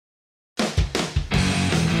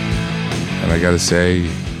And I gotta say,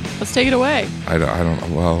 Let's take it away. I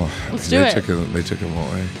don't. Well, Let's do it. They took him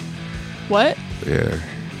away. What? Yeah,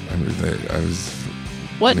 I mean, I was.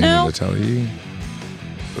 What meaning now? to tell you,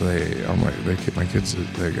 my kids,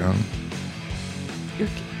 they're gone.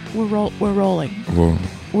 We're rolling. Well,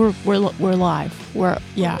 We're live.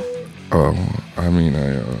 Yeah. oh, I mean,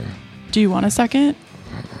 Do you want a second?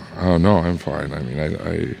 oh no, I'm fine. I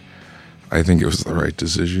mean, I think it was the right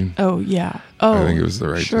decision. Oh yeah. Oh, I think it was the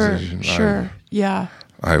right decision. Sure. Yeah.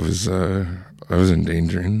 I was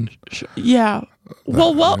endangering. Yeah.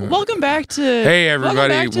 Well, welcome back to. Hey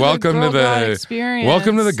everybody! Welcome to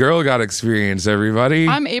the Girl God Experience, everybody.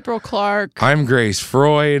 I'm April Clark. I'm Grace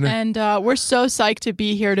Freud, and we're so psyched to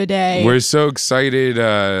be here today. We're so excited.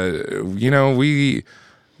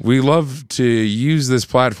 We love to use this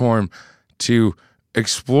platform to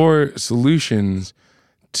explore solutions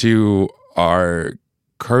to our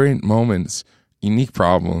current moments. Unique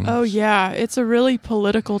problems. Oh, yeah. It's a really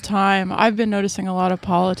political time. I've been noticing a lot of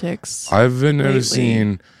politics. I've been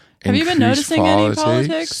noticing. Have you been noticing any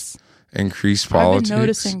politics? Increased politics. I've been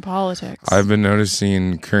noticing politics. I've been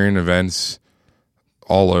noticing current events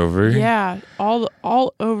all over. Yeah, all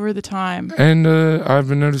over the time. And I've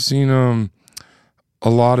been noticing a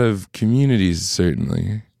lot of communities,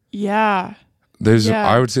 certainly. Yeah.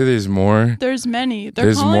 I would say there's more. There's many.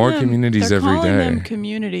 There's more communities every day. They're calling them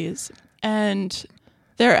communities. And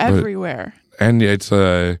they're everywhere. And it's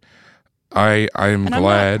I'm glad. I'm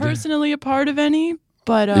not personally a part of any,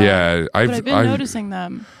 but yeah, I've been noticing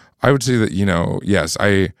them. I would say that yes,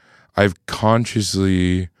 I've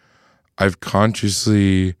consciously,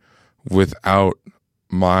 without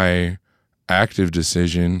my active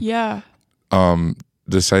decision,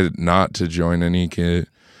 decided not to join any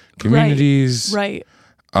communities. Right.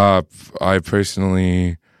 I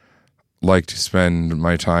personally like to spend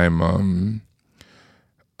my time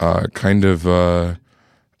kind of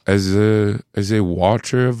as a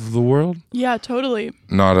watcher of the world. Yeah, totally.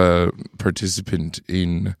 Not a participant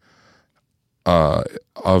in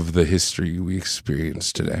of the history we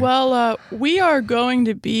experience today. Well, we are going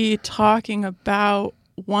to be talking about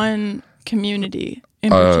one community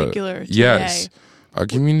in particular today. Yes, a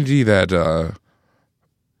community that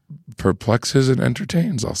perplexes and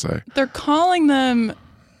entertains, I'll say. They're calling them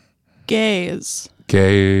gays.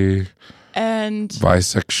 Gay. And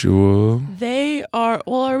bisexual. They are.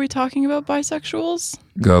 Well, are we talking about bisexuals?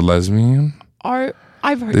 Lesbian.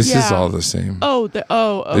 I've heard. This is all the same. Okay.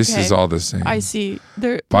 This is all the same. I see.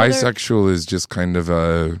 Bisexual is just kind of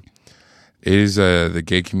the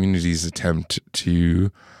gay community's attempt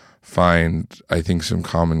to find, I think, some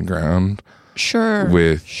common ground. Sure.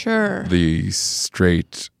 With the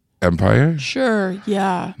straight empire. Sure.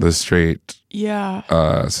 Yeah. The straight.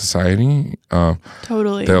 Yeah. Society.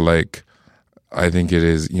 Totally. They're like, I think it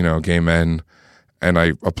is, gay men, and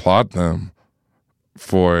I applaud them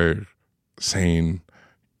for saying,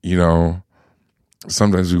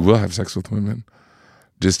 sometimes we will have sex with women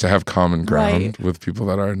just to have common ground with people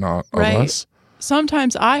that are not of us.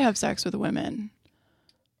 Sometimes I have sex with women.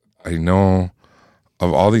 I know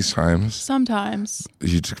of all these times. Sometimes.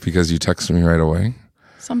 Because you text me right away.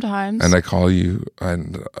 Sometimes. And I call you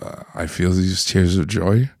and I feel these tears of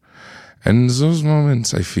joy. And in those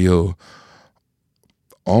moments I feel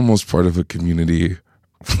almost part of a community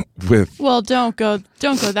with. Well, don't go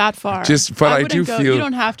that far. But I do feel you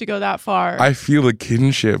don't have to go that far. I feel a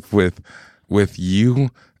kinship with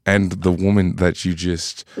you and the woman that you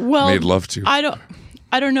just made love to. I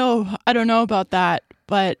don't know about that,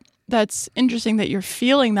 but that's interesting that you're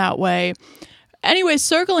feeling that way. Anyway,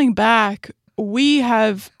 circling back, we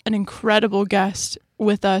have an incredible guest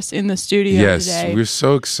with us in the studio today. Yes, we're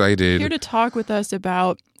so excited. Here to talk with us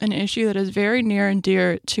about an issue that is very near and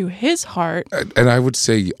dear to his heart. And I would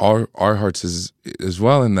say our hearts as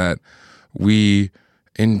well, in that we,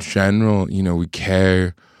 in general, we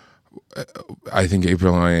care. I think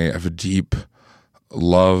April and I have a deep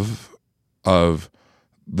love of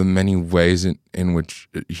the many ways in which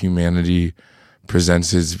humanity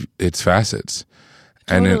presents its facets.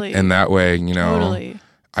 Totally. And in that way, totally.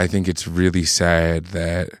 I think it's really sad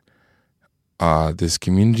that this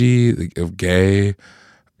community of gay,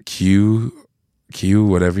 Q,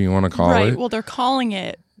 whatever you want to call it. Right. Well, they're calling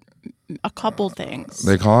it a couple things.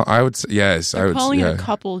 They're calling it a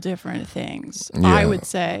couple different things. Yeah. I would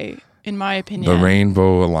say, in my opinion, the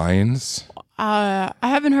Rainbow Alliance. I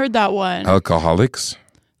haven't heard that one. Alcoholics.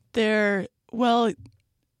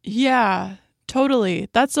 Yeah, totally.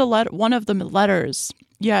 That's one of the letters.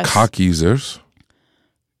 Yes. Cock users.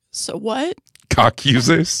 So what? Cock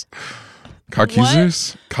users. Cock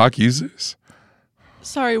users. Cock users.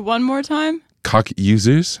 Sorry, one more time. Cock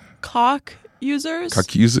users. Cock users?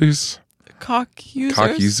 Cock users? Cock users?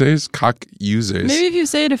 Cock users? Cock users. Maybe if you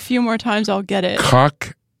say it a few more times, I'll get it.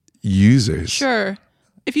 Cock users. Sure.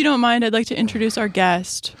 If you don't mind, I'd like to introduce our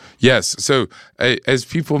guest. Yes. So, as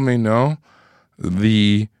people may know,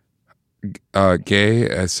 the gay,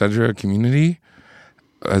 etc. community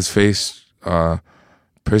has faced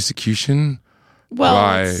persecution.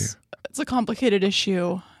 Well, it's a complicated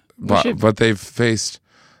issue. But they've faced,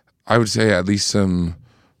 I would say, at least some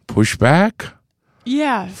pushback.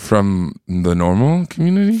 Yeah. From the normal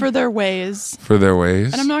community? For their ways.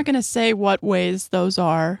 And I'm not going to say what ways those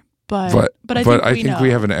are, but I think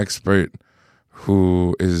we have an expert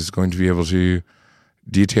who is going to be able to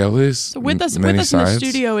detail this. So with us in the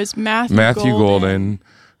studio is Matthew Goldin,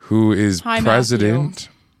 who is president. Matthew.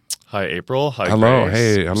 Hi, April. Hi, hello. Grace.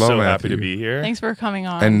 Hey, hello, so Matthew. Happy to be here. Thanks for coming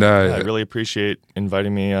on. And I really appreciate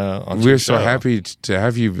inviting me on. We're so happy to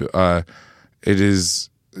have you. It is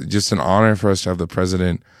just an honor for us to have the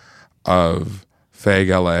president of FAG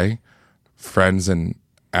LA, Friends and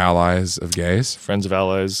Allies of Gays. Friends of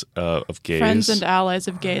Allies of Gays. Friends and Allies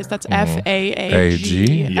of Gays. That's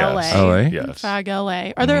FAAG LA. Yes. FAG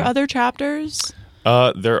LA. Are there other chapters?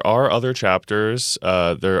 There are other chapters.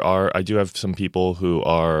 I do have some people who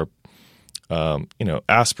are,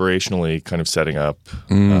 aspirationally kind of setting up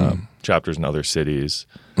chapters in other cities.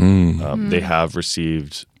 They have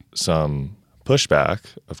received some pushback,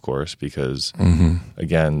 of course, because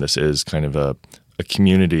again, this is kind of a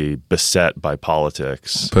community beset by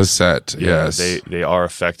politics. Yes. They are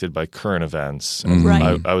affected by current events.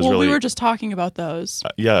 Right. We were just talking about those.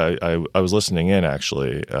 I was listening in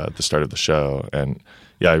actually at the start of the show, and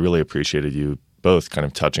I really appreciated you both kind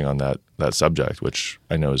of touching on that subject, which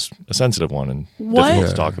I know is a sensitive one and difficult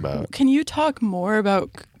to talk about. Can you talk more about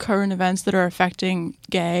current events that are affecting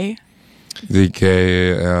gay? The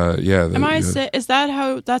gay, is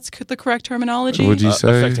that that's the correct terminology? Would you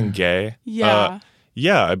say affecting gay? Yeah.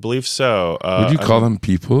 Yeah, I believe so. Would you call them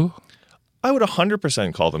people? I would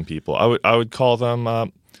 100% call them people. I would call them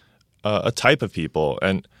a type of people,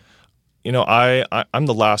 and I'm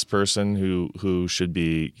the last person who should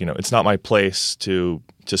be. It's not my place to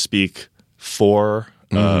speak for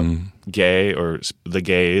gay or the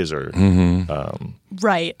gays or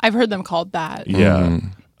right. I've heard them called that. Yeah.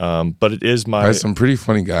 But it is my. By some pretty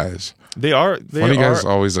funny guys. They are. Funny guys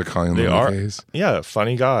always are calling them gays. Yeah,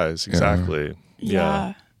 funny guys. Exactly.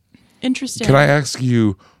 Yeah. Interesting. Can I ask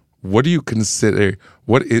you, what do you consider?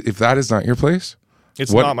 What if that is not your place?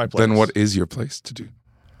 It's not my place. Then what is your place to do?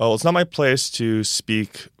 Well, it's not my place to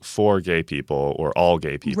speak for gay people or all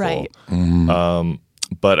gay people. Right.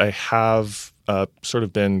 But I have sort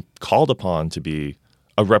of been called upon to be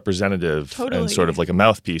a representative and sort of like a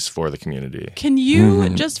mouthpiece for the community. Can you,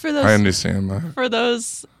 just for those... I understand that. For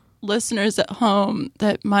those listeners at home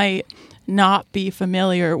that might not be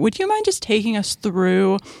familiar, would you mind just taking us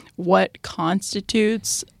through what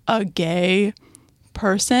constitutes a gay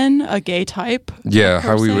person, a gay type? Yeah,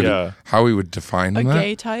 how we would define a that.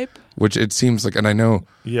 Gay type? Which it seems like, and I know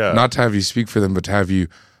not to have you speak for them, but to have you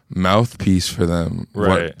mouthpiece for them,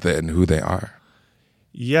 right, and who they are.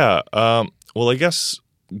 Yeah. Well, I guess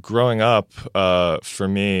growing up for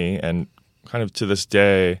me and kind of to this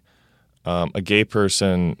day, a gay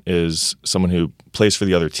person is someone who plays for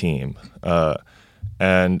the other team.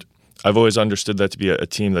 And I've always understood that to be a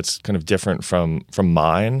team that's kind of different from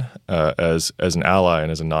mine as an ally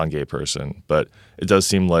and as a non-gay person. But it does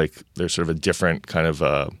seem like there's sort of a different kind of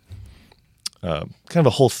a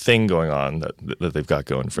whole thing going on that they've got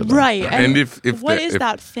going for them. Right. And what is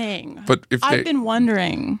that thing? But I've been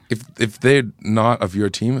wondering. If they're not of your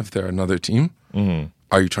team, if they're another team,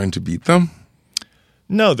 are you trying to beat them?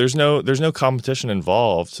 No, there's no competition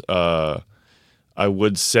involved. I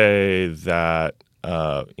would say that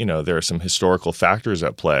there are some historical factors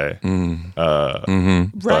at play.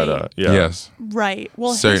 Right. But, Yes. Right.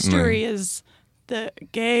 Well, Certainly. History is the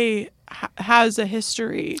gay has a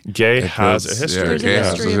history. Gay has a history. There's a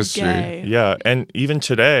history of gay. Yeah, and even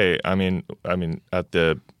today, I mean, at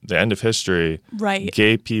the end of history, right,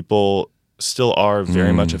 gay people still are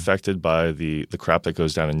very much affected by the crap that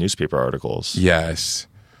goes down in newspaper articles. Yes.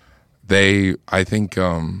 I think,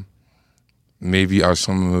 maybe are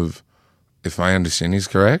some of, if my understanding is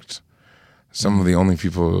correct, some of the only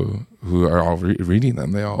people who are all reading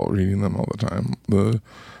them. They all reading them all the time.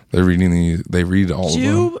 They're reading these. They read all of them.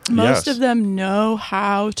 Do most of them know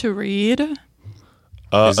how to read?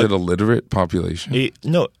 Is it a literate population?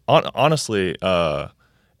 No, honestly,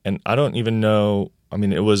 and I don't even know. I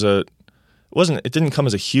mean, it didn't come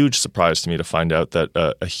as a huge surprise to me to find out that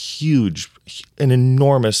an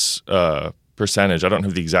enormous percentage. I don't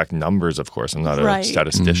have the exact numbers, of course. I'm not a Right.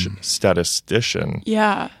 statistician.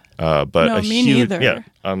 Yeah. But No, a me huge, neither. yeah,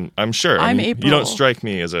 I'm sure. I'm You April. don't strike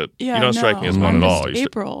me as Yeah, you don't strike me as no, one I'm at just all.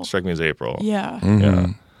 April. Strike me as April. Yeah. Yeah.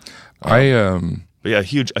 I But yeah, a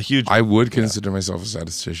huge. I would consider myself a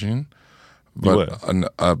statistician, would.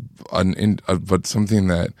 but but something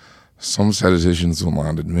that some statisticians will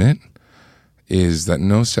not admit is that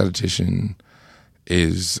no statistician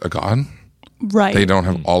is a god. Right. They don't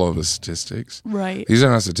have all of the statistics. Right. These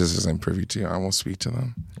are not statistics I'm privy to. I won't speak to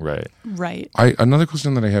them. Right. Right. Another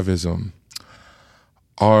question that I have is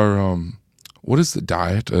what is the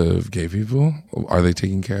diet of gay people? Are they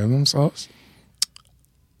taking care of themselves?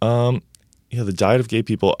 Yeah, the diet of gay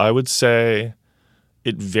people, I would say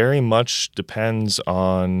it very much depends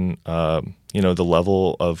on, the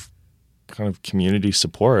level of kind of community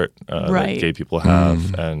support that Right. gay people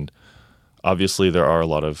have. And obviously there are a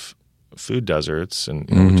lot of food deserts, and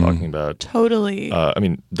we're talking about, Totally.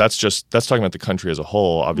 that's talking about the country as a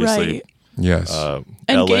whole. Obviously, Right. Yes. And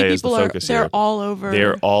LA gay is the people focus they're here. all over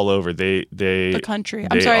They're all over. They the country.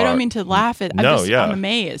 I'm they sorry, I are- don't mean to laugh at. I'm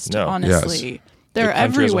amazed, No. honestly. They're the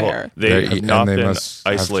country as a whole. everywhere. They They're- have and not they been must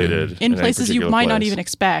have to- isolated In a places you particular might not place. even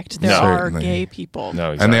expect. There No. are Certainly. gay people.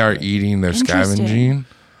 No, exactly. And they are eating, they're Interesting. scavenging.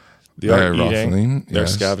 They are They're eating. ruffling. They're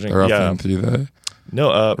yes. scavenging. They're Yeah. ruffling through the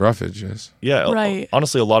No, roughage, yes. yeah. Right.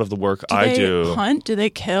 Honestly, a lot of the work Do I they do, hunt? Do they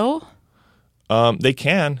kill? they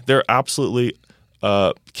can. They're absolutely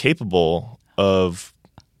capable of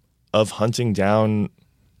hunting down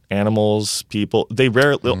animals, people. They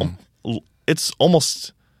rarely. It's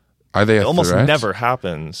almost Are they a threat? never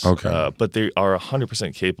happens. Okay. But they are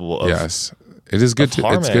 100% capable of. Yes. It is good of to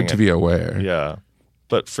it's good to harming be aware. Yeah,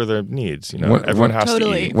 but for their needs, What- everyone what- has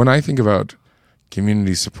Totally. to eat. When I think about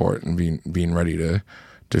community support and being ready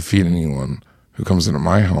to feed anyone who comes into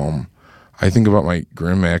my home, I think about my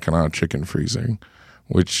Grim Mackinac chicken freezer,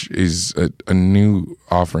 which is a new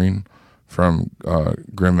offering from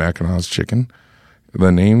Grim Mackinac's Chicken.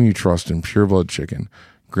 The name you trust in pureblood chicken,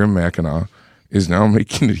 Grim Mackinac, is now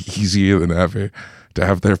making it easier than ever to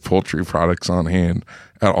have their poultry products on hand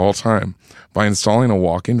at all time by installing a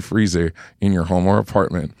walk-in freezer in your home or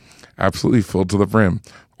apartment, absolutely filled to the brim.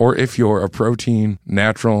 Or if you're a protein,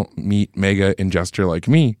 natural meat mega ingester like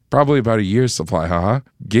me, probably about a year's supply, haha.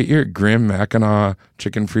 Get your Grim Mackinac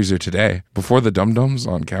chicken freezer today before the dum-dums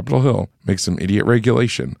on Capitol Hill make some idiot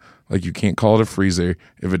regulation like you can't call it a freezer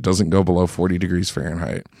if it doesn't go below 40 degrees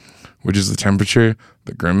Fahrenheit, which is the temperature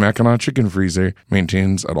the Grim Mackinac chicken freezer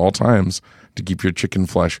maintains at all times to keep your chicken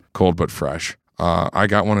flesh cold but fresh. I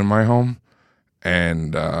got one in my home,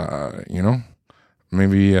 and,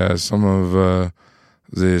 maybe some of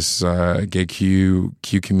this gay Q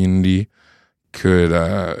community could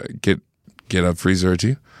get a freezer or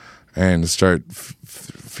two and start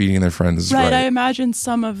feeding their friends. Right. I imagine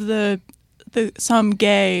some of some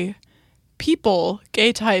gay people,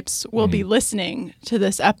 gay types, will be listening to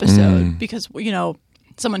this episode because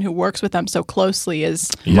someone who works with them so closely is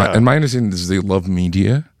My understanding is they love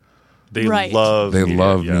media. They Right. love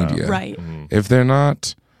yeah. media. right. If they're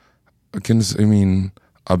not consuming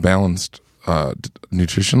a balanced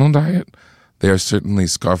nutritional diet, they are certainly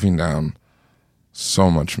scarfing down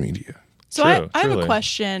so much media. So True, I have a truly.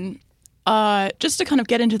 question, just to kind of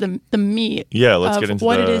get into the meat. Yeah, let's of get into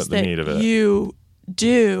what the it is that meat of it. you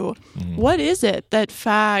do. What is it that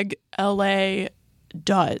FAG LA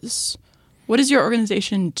does? What does your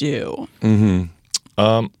organization do?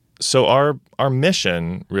 So our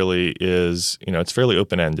mission really is, it's fairly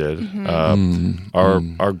open-ended.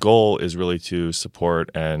 Our goal is really to support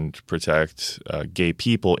and protect gay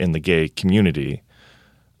people in the gay community,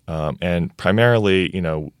 and primarily,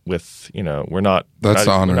 we're not That's we're not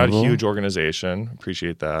a honorable. huge organization.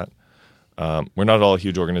 Appreciate that. We're not at all a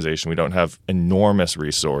huge organization. We don't have enormous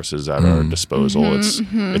resources at our disposal.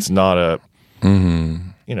 It's not a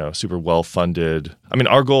super well funded. I mean,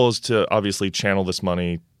 our goal is to obviously channel this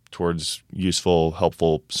money towards useful,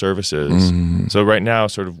 helpful services. So right now,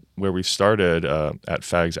 sort of where we've started at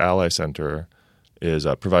FAG's Ally Center is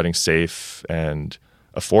providing safe and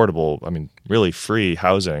affordable, really free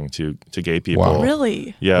housing to gay people. Wow.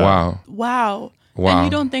 Really? Yeah. Wow. And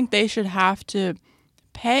you don't think they should have to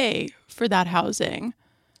pay for that housing?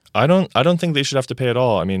 I don't think they should have to pay at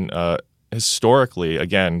all. I mean, historically,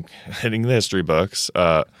 again, hitting the history books,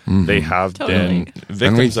 they have Totally. been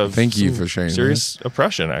victims of thank you some for sharing serious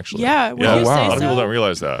oppression. Actually, Yeah, would yeah. you say A lot of people so? don't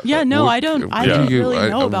realize that. Yeah, no, I don't. I didn't really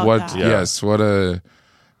know about that. Yeah. Yes.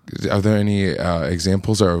 Are there any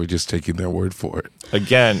examples, or are we just taking their word for it?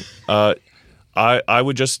 Again, I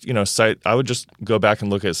would just cite. I would just go back and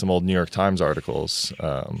look at some old New York Times articles.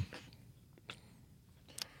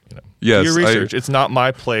 Yes, Do your research. It's not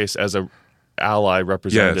my place as a ally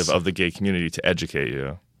representative Yes. of the gay community to educate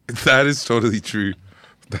you. That is totally true.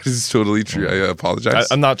 That is totally true. I apologize.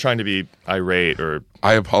 I'm not trying to be irate or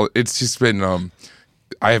It's just been.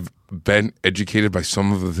 I have been educated by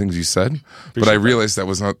some of the things you said, but I realized that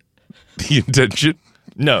was not the intention.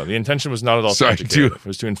 no. The intention was not at all So to I educate. do- It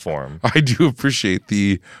was to inform. I do appreciate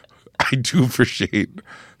the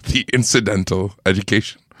incidental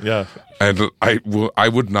education, Yeah, and I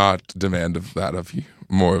would not demand of you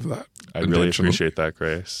more of that. I really appreciate that,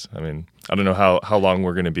 Grace. I mean, I don't know how long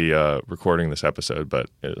we're going to be recording this episode, but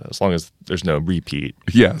as long as there's no repeat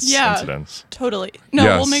Yes. Yeah. incidents. Totally. No,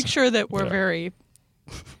 Yes. we'll make sure that we're very.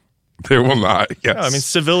 There will not. Yes. Yeah, I mean,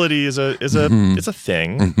 civility is a it's a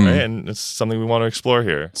thing, right? And it's something we want to explore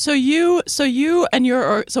here. So you and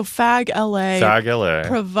FAG LA FAG LA.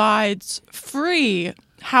 provides free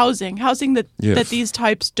housing that Yes. that these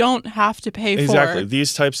types don't have to pay Exactly. for.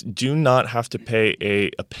 These types do not have to pay a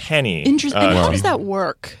penny. Interesting. How does that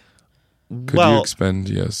work? Could well, you expand?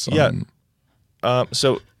 Yes. yeah.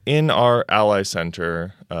 So in our Ally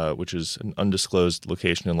Center, which is an undisclosed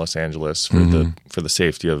location in Los Angeles for the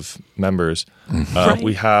safety of members, Right.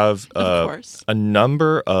 we have Of course. a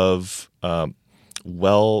number of I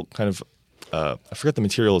forget the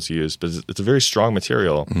material it's used, but it's a very strong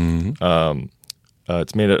material.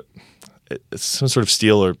 It's made it's some sort of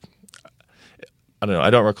steel or I don't know. I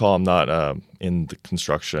don't recall. I'm not in the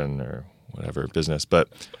construction or whatever business, but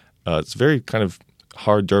it's very kind of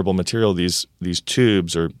hard, durable material. These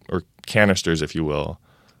tubes or canisters, if you will.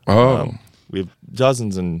 We have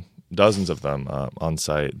dozens and dozens of them on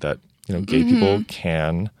site that gay people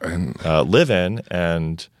can live in,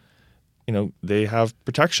 and they have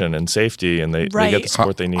protection and safety, and they get the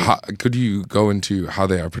support they need. Could you go into how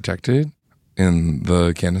they are protected in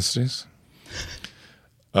the canisters?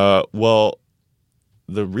 Well,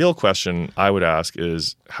 the real question I would ask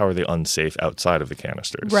is, how are they unsafe outside of the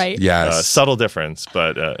canisters? Right. Yes. Subtle difference,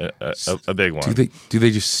 but a big one. Do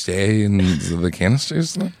they just stay in the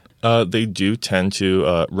canisters then? They do tend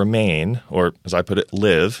to remain, or as I put it,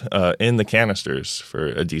 live in the canisters for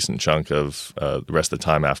a decent chunk of the rest of the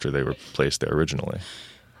time after they were placed there originally.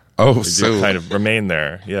 Oh, They so do kind of remain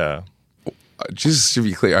there. Yeah. just to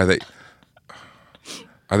be clear, are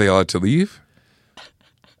they allowed to leave?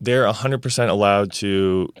 They're 100% allowed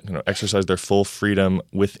to exercise their full freedom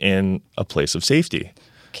within a place of safety.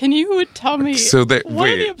 Can you tell me So what are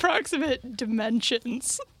wait. the approximate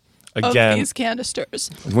dimensions of Again, these canisters?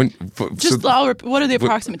 What What are the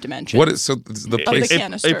approximate dimensions? What is so the Of place? the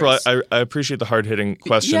canisters. April, I appreciate the hard-hitting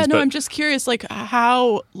questions. Yeah, no, but I'm just curious, like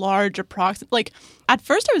how large approximate. Like at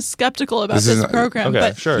first, I was skeptical about This this is not- program, Okay,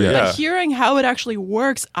 but, sure, but yeah. hearing how it actually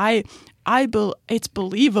works, it's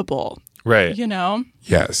believable. right.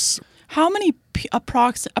 Yes. How many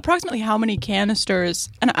approximately how many canisters?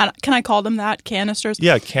 And can I call them that canisters?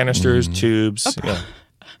 Yeah, canisters, tubes. Yeah.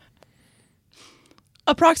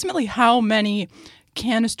 Approximately how many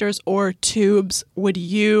canisters or tubes would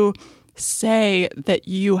you say that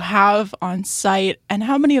you have on site, and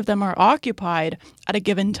how many of them are occupied at a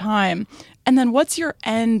given time? And then what's your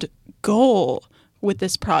end goal with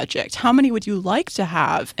this project? How many would you like to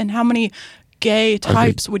have, and how many gay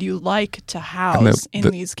types would you like to house in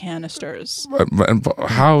these canisters? And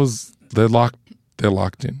how's they're locked? They're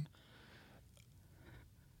locked in.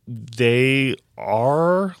 They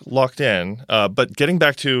are locked in. But getting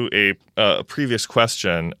back to a previous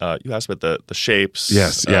question, you asked about the shapes.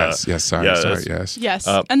 Yes. Sorry. that's- Yes. Yes,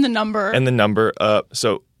 and the number. And the number.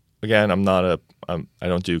 So again, I'm not I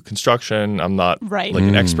don't do construction. I'm not Right. like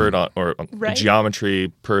an expert on or a Right.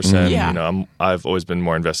 geometry person. Yeah. I've always been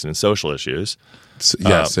more invested in social issues.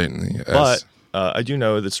 Certainly. Yes. But I do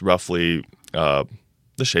know that's roughly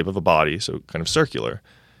the shape of a body, so kind of circular.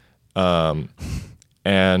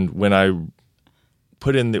 And when I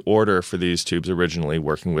put in the order for these tubes originally,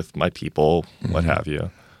 working with my people, what have you,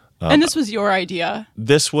 and this was your idea.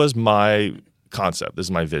 this was my concept. This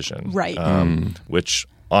is my vision. Right. Which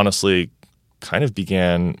honestly kind of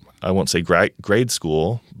began, I won't say grade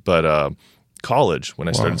school, but college when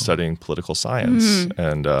I started studying political science.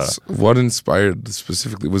 And What inspired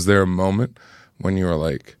specifically? Was there a moment when you were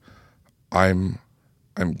like, I'm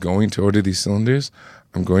going to order these cylinders.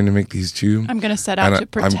 I'm going to make these tubes. I'm going to set out to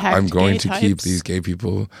protect I'm going gay to types. keep these gay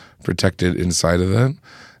people protected inside of them,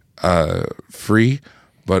 free,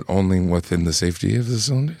 but only within the safety of the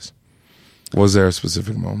cylinders. Was there a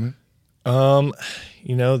specific moment?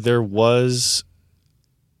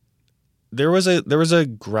 there was a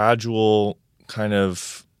gradual kind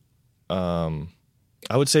of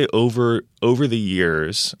I would say over the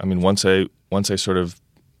years. I mean, once the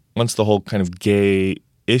whole kind of gay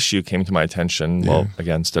issue came to my attention, well,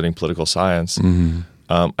 again, studying political science,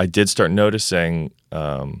 I did start noticing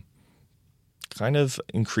kind of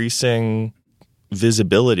increasing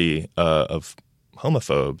visibility of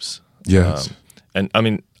homophobes. Yes. And I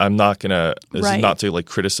mean, I'm not gonna. This Right. is not to like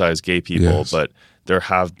criticize gay people, Yes. but there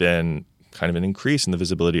have been kind of an increase in the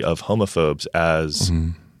visibility of homophobes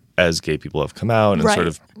as gay people have come out and Right. sort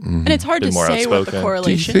of. And it's hard to Been more say what the outspoken.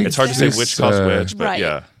 correlation Do you think It's hard to is say This, which caused which, but Right.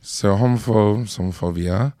 yeah. So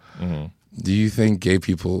homophobia. Do you think gay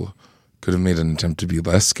people could have made an attempt to be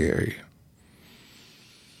less scary?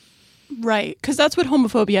 Right, because that's what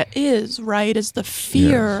homophobia is, right? Is the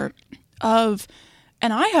fear of,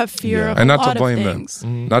 and I have fear of And a not to lot blame of them. things.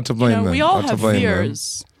 Not to blame them. We all not to have blame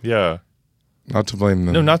fears. Yeah. them. Not to blame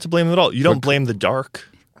them. No, not to blame them at all. You don't blame the dark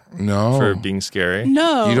No. for being scary.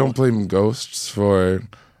 No, You don't blame ghosts for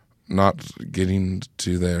not getting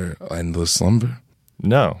to their endless slumber.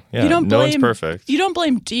 No. Yeah. You don't no one's blame- perfect. You don't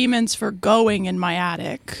blame demons for going in my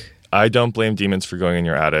attic. I don't blame demons for going in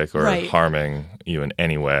your attic or Right. harming you in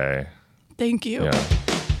any way. Thank you. Yeah.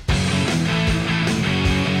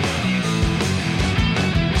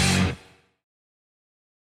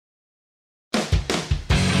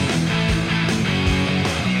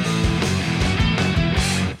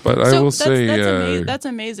 But I will say, that's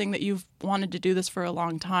amazing that you've wanted to do this for a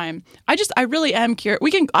long time. I really am curious.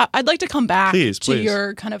 I'd like to come back Please, to please.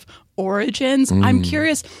 your kind of origins. I'm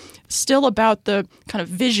curious still about the kind of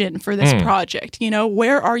vision for this project.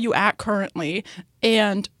 Where are you at currently,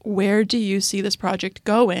 and where do you see this project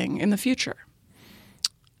going in the future?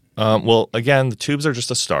 Well, again, the tubes are just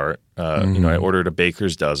a start. I ordered a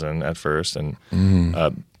baker's dozen at first, and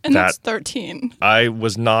And that that's 13. I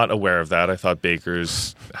was not aware of that. I thought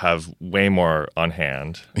bakers have way more on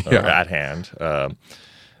hand or Yeah. at hand.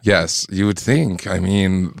 yes, you would think. I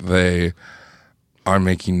mean, they are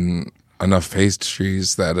making enough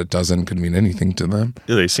pastries that a dozen could mean anything to them.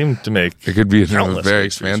 They seem to make It could be countless very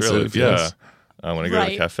pastries, expensive. really. Yes. Yeah. When I go to the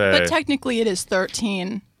Right. cafe, But technically it is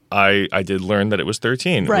 13. I did learn that it was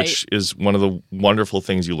 13, Right. which is one of the wonderful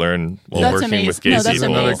things you learn while That's working amazing. with gay No, that's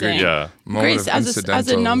people. amazing. Yeah. Moment Grace, of as a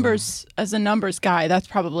incidental- numbers guy, that's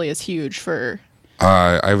probably as huge for.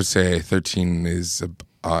 I would say 13 is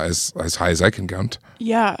as high as I can count.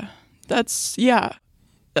 Yeah, that's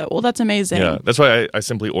that's amazing. Yeah, that's why I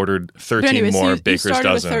simply ordered 13 But anyway, more you baker's started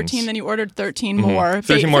dozens. with 13, then you ordered 13 more.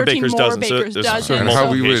 13 more baker's dozens. So Baker's there's dozens. sort of And how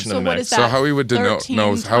we would- multiplication in So the what mix. is that? So how we would denote 13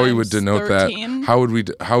 how we would times denote 13 that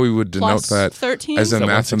how we would denote plus that 13? as a Is that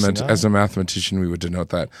 169? as a mathematician we would denote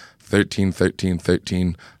that 13 13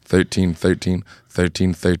 13 13 13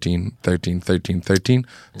 13 13 13 13 13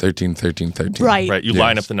 13 13 13. Right. Right, you Yes.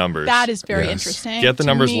 line up the numbers. That is very Yes. interesting. Get the to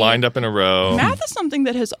numbers me. lined up in a row. Math is something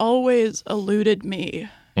that has always eluded me.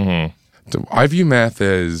 So I view math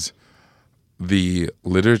as the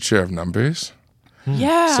literature of numbers.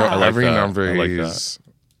 Yeah. So like every that. number I like is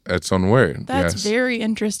its own word. That's yes. very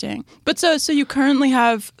interesting. But so you currently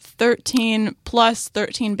have 13 plus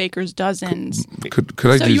 13 baker's dozens. Could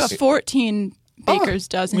I So do you have 14 baker's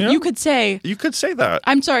dozen. yeah. You could say, You could say that.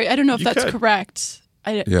 I'm sorry, I don't know if You that's could. correct.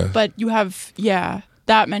 Yeah. But you have,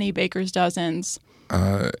 that many baker's dozens.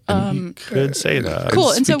 Could say that.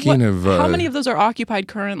 Cool. And so speaking of, how many of those are occupied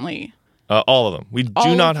currently? All of them. We All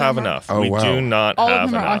do of not them have are- enough. Oh, we wow. do not All have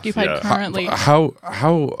of them are enough. occupied yeah. currently. how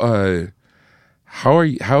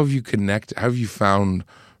have you found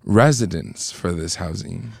residents for this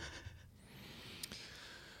housing?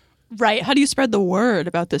 Right. How do you spread the word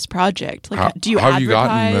about this project? Like, How, do you how have you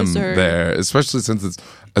gotten advertise them or there, especially since it's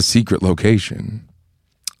a secret location,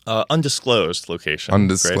 Undisclosed location.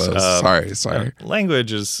 undisclosed? Grace. Sorry.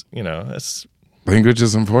 Language is, it's Language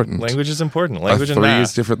is important. language is important. A Language and 3 math.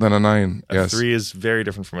 is different than a 9. A Yes. 3 is very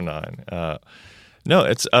different from a 9. No,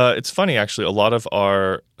 it's funny actually. A lot of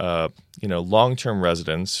our long-term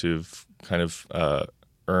residents who've kind of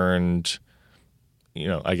earned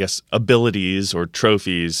I guess abilities or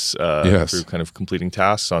trophies Yes. through kind of completing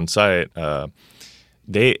tasks on site.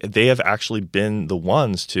 They have actually been the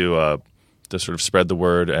ones to sort of spread the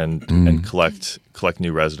word and collect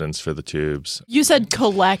new residents for the tubes. you said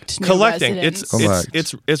collect new Collecting. residents. Collect.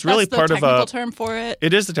 It's really That's part the of technical a. term for it.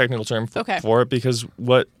 It is the technical term Okay. for it because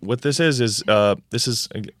what this is this is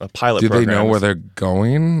a pilot Do they program. know where they're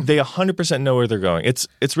going? They 100% know where they're going.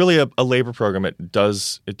 It's really a labor program. It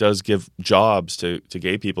does give jobs to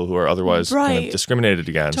gay people who are otherwise kind Right. of discriminated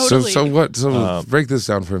against. Totally. So break this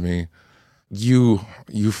down for me. You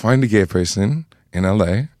find a gay person in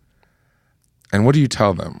LA, and what do you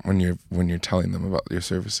tell them when you're telling them about your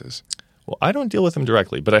services? Well, I don't deal with them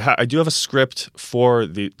directly, but I do have a script for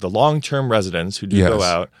the long-term residents who do Yes. go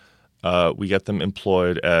out. We get them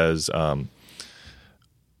employed as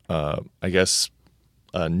I guess,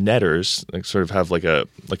 netters, like sort of have like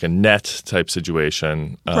a net type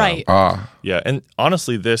situation. Right. Yeah, and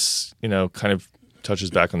honestly, this kind of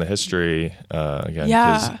touches back on the history again.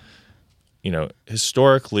 Yeah. Because,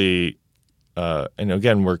 historically, and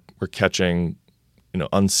again, we're catching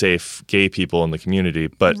unsafe gay people in the community,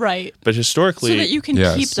 but Right. but historically, So that you can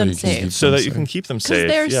keep so them you can keep safe. so that you can keep them Because safe.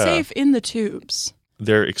 they're yeah. safe in the tubes.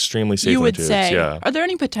 They're extremely safe. You in would the tubes, say. yeah. Are there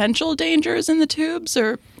any potential dangers in the tubes,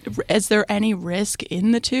 or is there any risk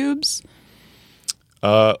in the tubes?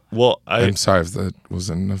 Well, I'm sorry if that was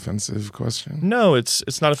an offensive question. no, it's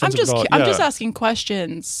not offensive at all. I'm Yeah. just asking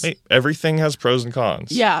questions. Hey, everything has pros and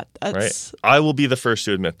cons. Yeah, Right. that's I will be the first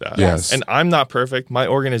to admit that. Yes. And I'm not perfect. My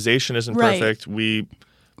organization isn't Right. perfect. We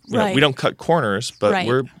right. we don't cut corners, but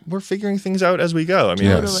Right. we're figuring things out as we go. I mean,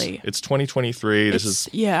 Yes. Totally. it's 2023. This is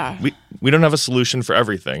yeah, we don't have a solution for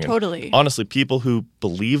everything. And totally. honestly, people who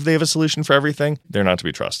believe they have a solution for everything, they're not to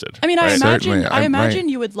be trusted. I mean, right? Certainly, I imagine right.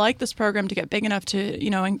 you would like this program to get big enough to,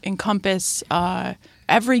 encompass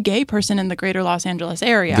every gay person in the greater Los Angeles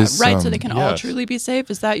area, This, right? So they can all yes. truly be safe.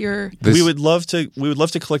 Is that your? This, we would love to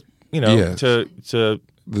collect, Yes. to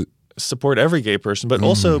support every gay person, but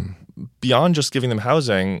also beyond just giving them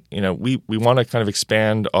housing, we want to kind of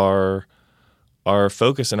expand our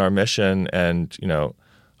focus and our mission, and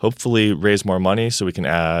hopefully raise more money so we can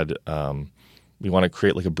add. We want to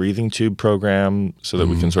create like a breathing tube program so that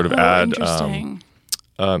we can sort of add, Interesting.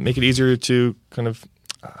 make it easier to kind of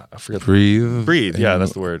I forget. breathe. Yeah,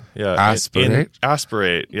 that's the word. Yeah, Aspirate?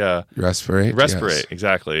 aspirate. Yeah, Respirate. respirate. Yes.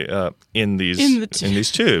 Exactly. In these In the in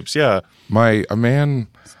these tubes. Yeah, A man.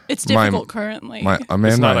 It's my- difficult currently. A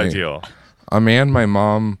man. it's not ideal. A man. My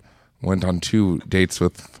mom went on 2 dates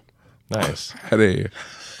with. Nice. Had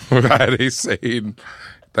a saying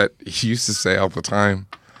that he used to say all the time,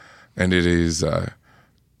 and it is,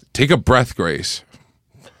 "Take a breath, Grace."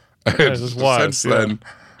 This is wise, Since yeah. then,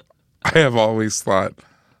 I have always thought,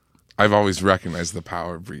 I've always recognized the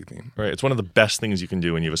power of breathing. Right. It's one of the best things you can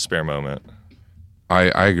do when you have a spare moment. I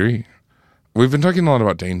agree. We've been talking a lot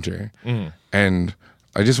about danger, and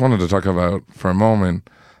I just wanted to talk about for a moment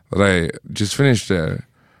that I just finished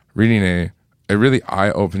reading a really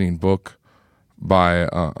eye-opening book by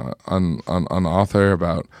an author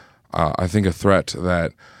about I think a threat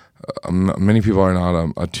that many people are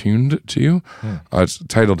not attuned to. It's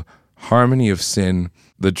titled "Harmony of Sin: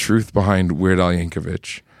 The Truth Behind Weird Al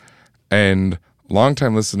Yankovic." And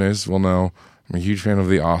longtime listeners will know I'm a huge fan of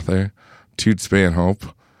the author, Toots Stanhope,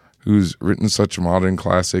 who's written such modern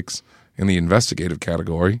classics in the investigative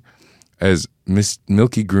category as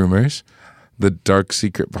Milky Groomers, The Dark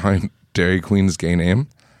Secret Behind Dairy Queen's Gay Name,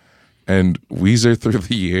 and Weezer Through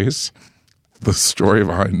the Years, the story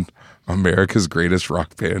behind America's greatest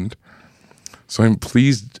rock band. So I'm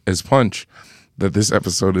pleased as punch that this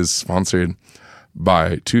episode is sponsored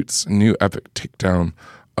by Toots' new epic takedown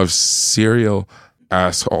of serial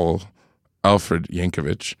asshole Alfred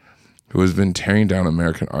Yankovic, who has been tearing down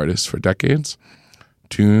American artists for decades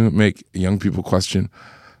to make young people question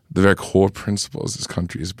the very core principles this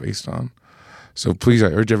country is based on. So please, I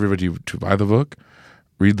urge everybody to buy the book,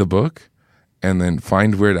 read the book, and then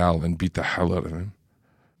find Weird Al and beat the hell out of him.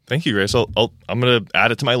 Thank you, Grace. I'm going to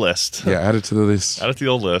add it to my list. Yeah, add it to the list. Add it to the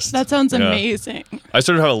old list. That sounds Yeah. amazing. I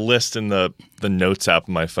sort of have a list in the notes app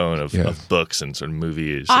on my phone of Yeah. books and sort of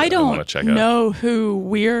movies I that I want don't to check out. know who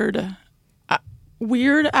Weird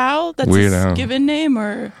Al. That's Weird his Al. given name,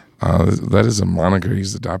 or That is a moniker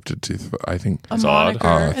he's adopted to, I think, a It's odd.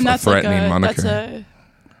 moniker, and that's like threatening moniker. That's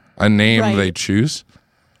a name Right. they choose.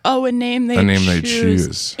 a name they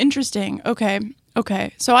choose. Interesting. Okay.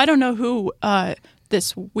 So I don't know who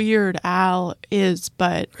this Weird Al is,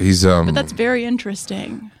 but He's that's very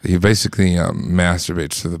interesting. he basically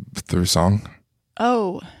masturbates through song.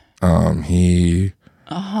 Oh, He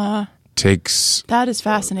takes that is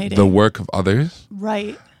fascinating. the work of others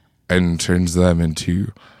Right. and turns them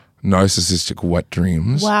into narcissistic wet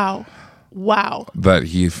dreams Wow. that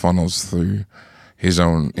he funnels through his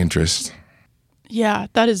own interest. Yeah,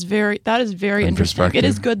 that is very And interesting. It perspective.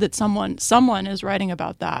 is good that someone is writing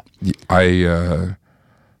about that. It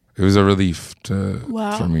was a relief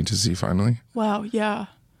Wow. for me to see finally. Wow, yeah.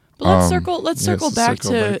 But let's circle yes, back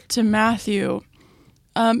circle to back. to Matthew.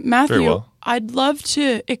 Matthew, Very well. I'd love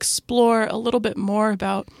to explore a little bit more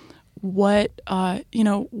about what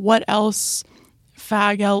what else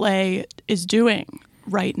Fag LA is doing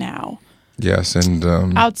right now. Yes, and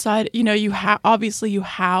Outside, you obviously you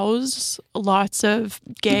house lots of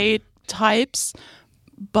gay types,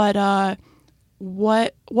 but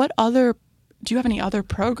what other, do you have any other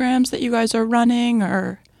programs that you guys are running,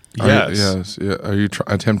 or? Yes. Are you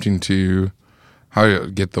attempting to How do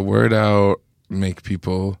you get the word out, make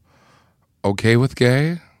people okay with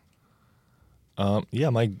gay?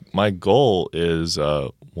 My goal is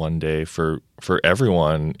one day for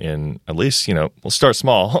everyone in, at least, we'll start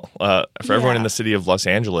small, for everyone in the city of Los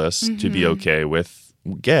Angeles to be okay with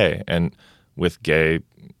gay, and with gay,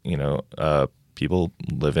 people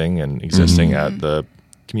living and existing at the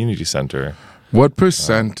community center. What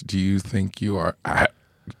percent do you think you are at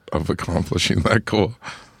of accomplishing that goal?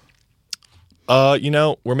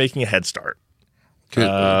 We're making a head start.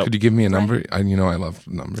 Could you give me a number? I love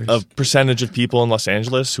numbers. A percentage of people in Los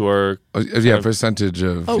Angeles who are percentage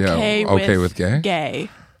of okay with gay. Gay.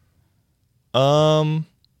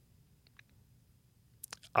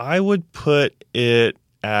 I would put it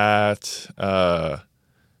at.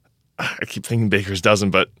 I keep thinking baker's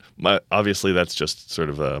dozen, but obviously that's just sort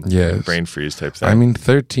of a brain freeze type thing. I mean,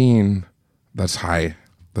 13. That's high.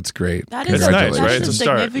 That's great. That is nice, right? It's a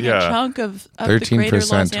significant chunk of the 13%. greater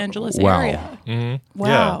Los Angeles area. Mm-hmm.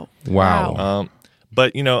 Wow. Yeah. Wow.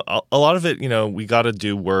 But, a lot of it, we got to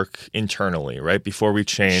do work internally, right? Before we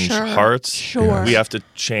change hearts, we have to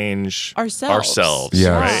change ourselves, yes.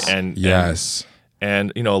 right? And yes.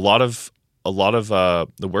 And a lot of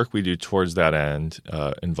the work we do towards that end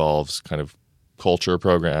involves kind of culture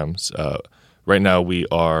programs. Right now,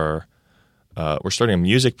 we're starting a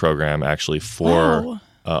music program actually for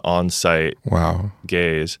on-site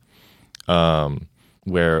gays,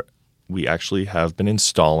 where we actually have been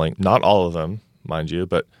installing, not all of them, mind you,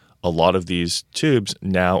 but a lot of these tubes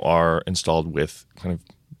now are installed with kind of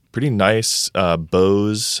pretty nice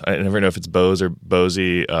Bose, I never know if it's Bose or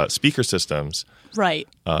Bosey speaker systems. Right.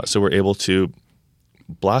 So we're able to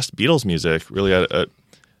blast Beatles music really at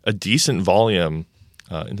a decent volume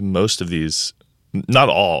into most of these. Not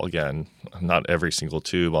all, again, not every single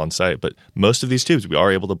tube on site, but most of these tubes we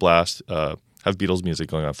are able to blast, have Beatles music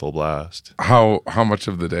going on full blast. How much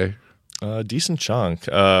of the day? A decent chunk.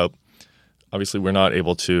 Obviously, we're not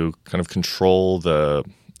able to kind of control the.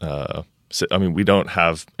 We don't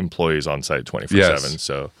have employees on site 24/7,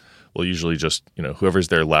 so we'll usually just whoever's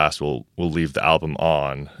there last will leave the album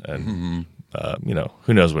on, and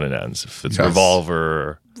who knows when it ends, if it's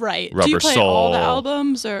Revolver, right? Rubber Do you play Soul. all the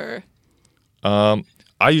albums or?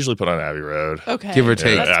 I usually put on Abbey Road. Okay, give or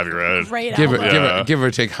take Abbey Road. Great give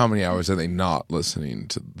or take. How many hours are they not listening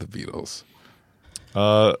to the Beatles?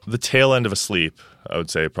 The tail end of Asleep, I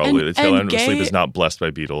would say probably. The tail end of Asleep is not blessed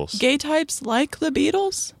by Beatles. Gay types like the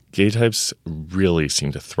Beatles? Gay types really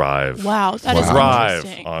seem to thrive. Wow, that is thrive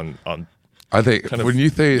interesting. on Are they, kind when of you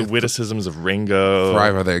say the witticisms of Ringo.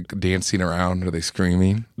 thrive, are they dancing around? Are they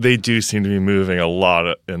screaming? They do seem to be moving a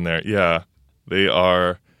lot in there. Yeah, they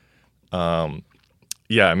are.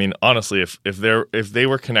 I mean, honestly, if they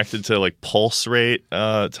were connected to like pulse rate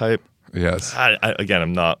type. Yes. Again,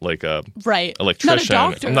 I'm not like a Not electrician. a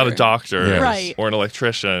doctor. I'm not a doctor, Right. or an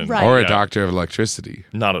electrician, Right. Or a doctor of electricity.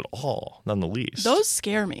 Not at all, not in the least. Those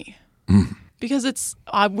scare me because it's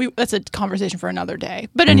that's a conversation for another day.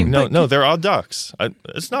 But anyway, no, they're odd ducks.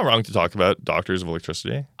 It's not wrong to talk about doctors of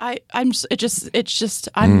electricity. I'm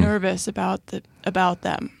nervous about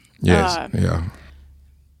them. Yes.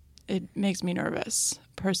 It makes me nervous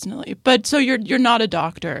personally. But so you're not a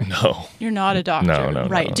doctor. No. You're not a doctor. No.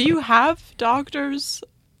 Right. No. Do you have doctors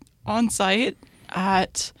on site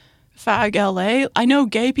at FAG LA? I know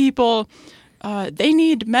gay people, they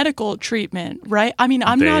need medical treatment, right? I mean,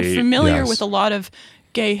 I'm not familiar with a lot of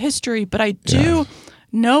gay history, but I do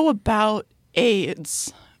know about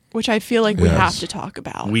AIDS, which I feel like we have to talk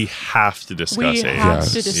about. We have to discuss AIDS. We have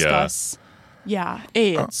to discuss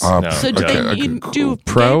AIDS. So do they need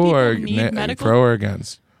pro medical? pro or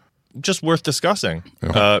against? Just worth discussing.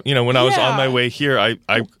 When I was on my way here, I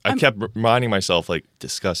kept reminding myself, like,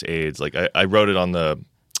 discuss AIDS. Like I wrote it on the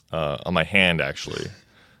on my hand actually.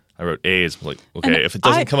 I wrote AIDS. I'm like, okay, if it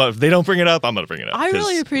doesn't come up, if they don't bring it up, I'm going to bring it up. I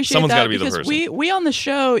really appreciate someone's that gotta be because the person. we on the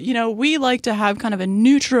show, we like to have kind of a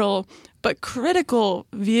neutral but critical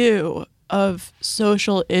view of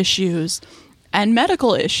social issues and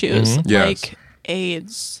medical issues like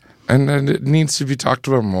AIDS. And it needs to be talked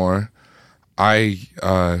about more. I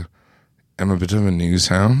am a bit of a news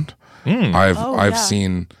hound. I've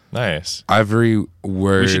seen every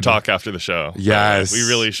word. We should talk after the show. Yes. We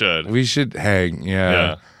really should. We should hang.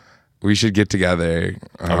 Yeah. We should get together.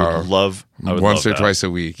 I would love once or that. twice a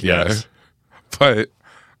week. Yes. But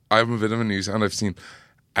I'm a bit of a news hound. I've seen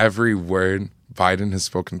every word Biden has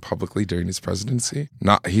spoken publicly during his presidency.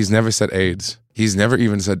 He's never said AIDS. He's never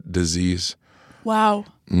even said disease. Wow.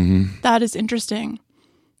 That is interesting.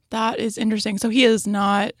 So he is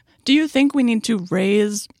not. Do you think we need to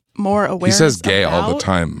raise more awareness? He says gay all the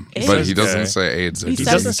time, AIDS? but he doesn't say AIDS. He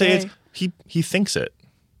doesn't say AIDS. he thinks it.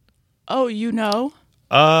 Oh, you know?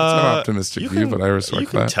 It's an optimistic you view, can- but I respect you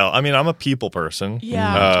can that. tell. I mean, I'm a people person.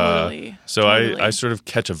 Yeah, totally. So Totally. I sort of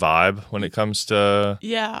catch a vibe when it comes to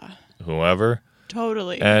Yeah, whoever,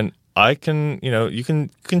 totally. and I can, you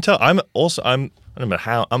can tell. I'm I don't know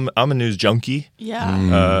how I'm a news junkie. yeah.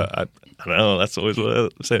 I don't know. That's always what I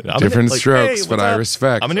say. I'm Different like, strokes, hey, but what's I up?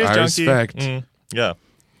 respect. I'm a news I junkie. respect. Yeah.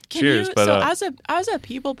 Can Cheers. you, But as a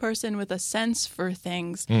people person with a sense for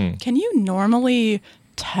things, Hmm. can you normally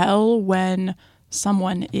tell when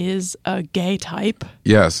someone is a gay type?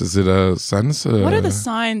 Yes, is it a sense? What are the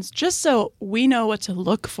signs, just so we know what to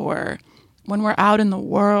look for when we're out in the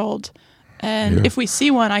world? And Yeah. if we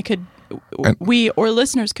see one, we or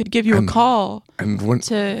listeners could give you a call and when,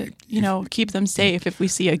 to, keep them safe if we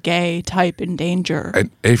see a gay type in danger. and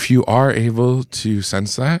if you are able to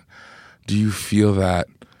sense that, do you feel that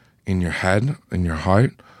in your head, in your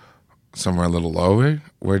heart, somewhere a little lower?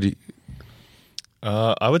 Where do you,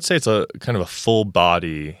 I would say it's a kind of a full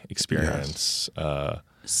body experience.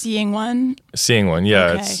 Seeing one? Seeing one,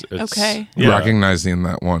 yeah. Okay, It's okay. yeah. recognizing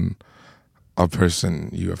that a person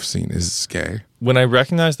you have seen is gay? When I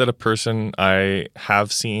recognize that a person I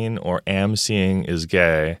have seen or am seeing is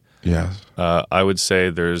gay, Yes. I would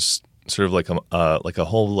say there's sort of like a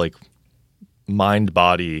whole like mind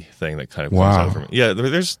body thing that kind of comes Wow. over me. Yeah,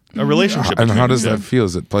 there's a relationship. And how between does them. that feel?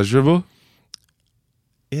 Is it pleasurable?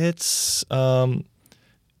 It's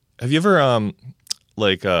have you ever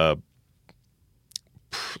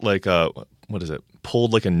what is it?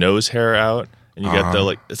 Pulled like a nose hair out and you get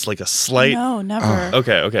the it's like a slight No, never.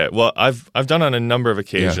 Okay. Well, I've done on a number of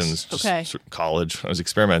occasions. Just Okay. sort of college. I was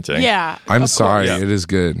experimenting. Yeah. I'm of sorry. course. It is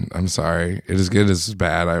good. I'm sorry. It is good. It's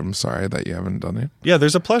bad. I'm sorry that you haven't done it. Yeah,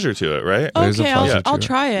 there's a pleasure to it, right? There's a Okay, pleasure I'll to it.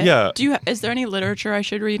 try it. Yeah. Is there any literature I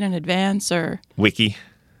should read in advance or? Wiki.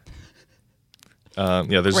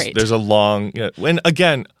 Great. There's a long. Yeah, and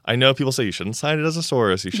again, I know people say you shouldn't cite it as a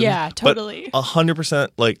source. You shouldn't. Yeah, totally. 100%.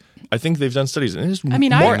 Like I think they've done studies, and it's I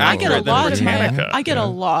mean, more I get a accurate than lot of Britannica. I get a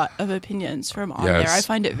lot of opinions from on Yes. there. I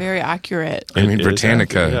find it very accurate. I mean, It is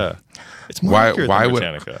Britannica. accurate, yeah, it's more Why- accurate why than would-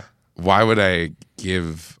 Britannica. Why would I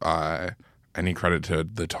give any credit to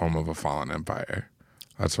the Tome of a Fallen Empire?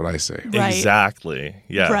 That's what I say. Right. Exactly.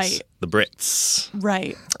 Yes. Right. The Brits.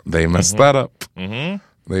 Right. They messed that up. Mm-hmm.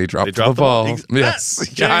 They dropped the ball. Yes.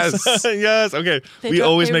 Yes. Yes. Yes. Okay. We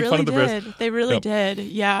always make fun of the Brits. Brits. They really Yep. did.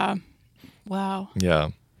 Yeah. Wow. Yeah.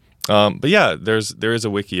 But yeah, there is a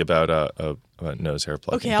wiki about nose hair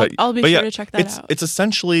plucking. Okay, I'll be but sure yeah, to check that it's, out. It's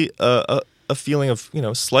essentially a feeling of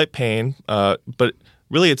slight pain, but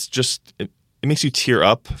really it's just it makes you tear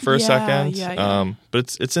up for a Yeah, second. yeah.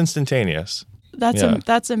 But it's instantaneous.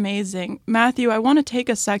 That's amazing. Matthew, I want to take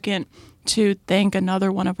a second to thank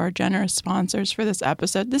another one of our generous sponsors for this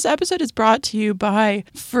episode. This episode is brought to you by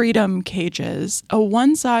Freedom Cages, a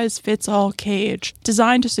one-size-fits-all cage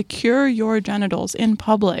designed to secure your genitals in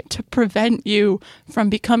public to prevent you from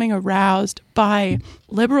becoming aroused by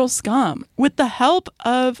liberal scum. With the help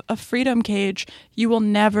of a Freedom Cage, you will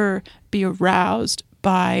never be aroused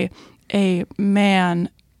by a man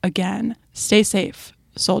again. Stay safe,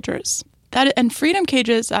 soldiers. And Freedom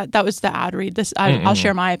Cages, that was the ad read. I'll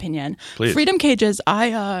share my opinion. Please. Freedom Cages,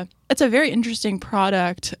 it's a very interesting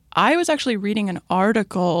product. I was actually reading an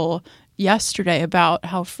article yesterday about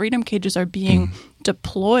how Freedom Cages are being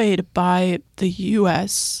deployed by the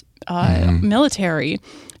U.S. Military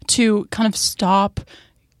to kind of stop,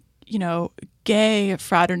 gay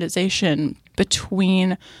fraternization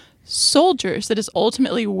between soldiers that is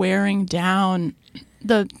ultimately wearing down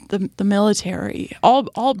the military,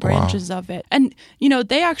 all branches of it. And,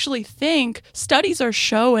 they actually think studies are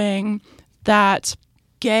showing that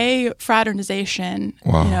gay fraternization,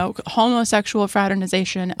 homosexual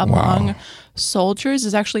fraternization among soldiers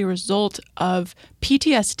is actually a result of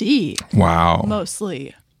PTSD. Wow.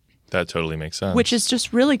 Mostly, That totally makes sense. which is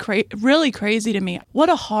just really crazy to me. What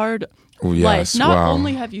a hard Yes, life. Not wow.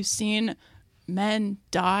 only have you seen men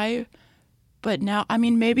die, but now,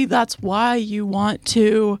 maybe that's why you want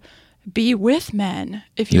to be with men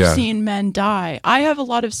if you've Yeah. seen men die. I have a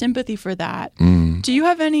lot of sympathy for that. Do you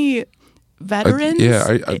have any veterans do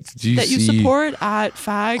you that you see- support at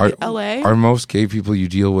FAG LA? Are most gay people you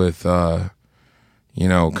deal with, kind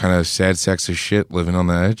of sad sacks of shit living on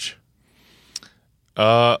the edge?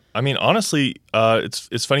 Honestly,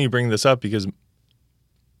 it's funny you bring this up because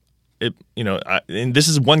and this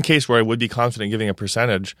is one case where I would be confident giving a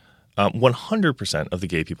percentage. 100% of the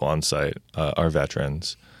gay people on site are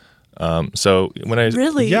veterans. So when I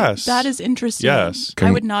Really? yes, That is interesting. Yes.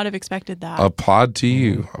 I would not have expected that. Applaud to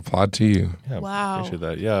you. Applaud to you. yeah, Wow. appreciate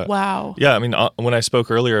that. Yeah, Wow. yeah. I mean, when I spoke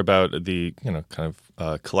earlier about the kind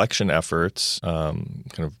of collection efforts, kind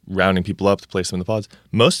of rounding people up to place them in the pods,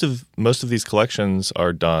 most of these collections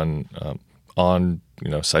are done on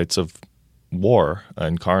sites of war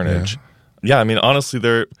and carnage. Yeah, I mean, honestly,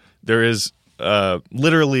 there is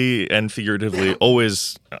literally and figuratively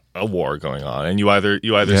always a war going on, and you either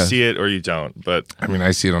Yes. see it or you don't. But I mean,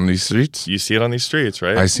 I see it on these streets. you see it on these streets,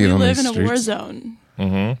 right? I see We it on live these in a war streets. zone.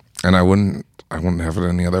 And I wouldn't have it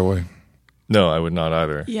any other way. No, I would not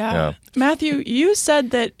either. Yeah. Matthew, you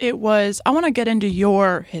said that it was, I want to get into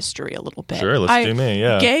your history a little bit. Sure, let's do me,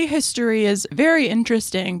 yeah. Gay history is very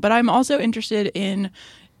interesting, but I'm also interested in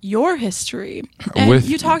your history. And With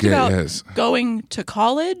you talked gay, about yes. going to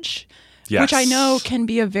college, Yes. which I know can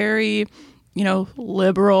be a very,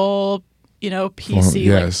 liberal, PC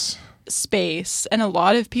Yes. space. And a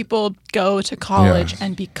lot of people go to college Yes.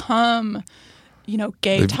 and become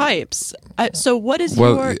gay types. So what is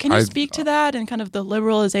Well, can you I- speak to that and kind of the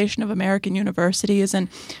liberalization of American universities and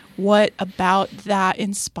what about that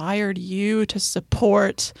inspired you to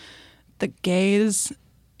support the gays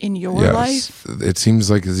in your life? It seems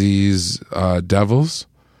like these devils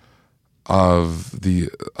of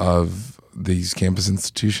these campus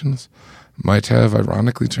institutions might have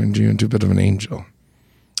ironically turned you into a bit of an angel.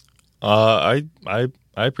 I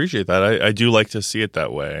appreciate that. I do like to see it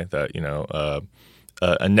that way. That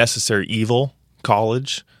a necessary evil,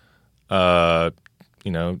 college, led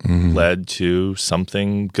to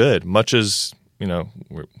something good. Much as we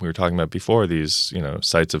were talking about before, these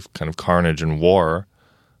sites of kind of carnage and war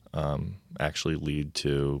actually lead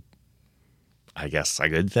to, I guess, a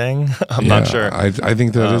good thing. I'm not sure. I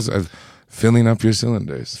think that is filling up your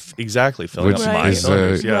cylinders. Exactly, filling Which up my is,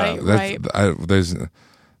 cylinders. Yeah. Right. There's,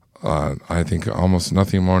 I think, almost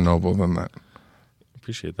nothing more noble than that.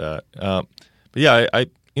 Appreciate that. But yeah, I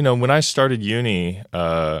when I started uni,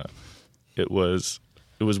 it was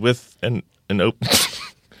with an open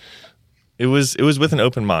it was with an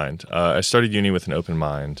open mind. I started uni with an open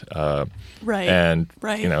mind. Right. And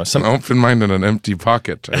Right. An open mind and an empty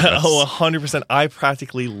pocket. I guess. 100%. I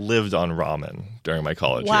practically lived on ramen during my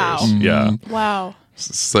college Wow. years. Yeah. Wow.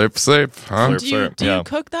 Slurp, slurp, huh? Slurp. Do you Yeah.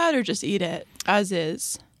 cook that or just eat it as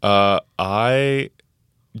is? I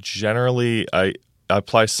generally I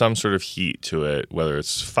apply some sort of heat to it, whether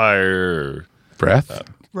it's fire or Breath?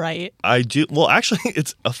 Right. I do. Well, actually,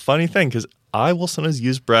 it's a funny thing because I will sometimes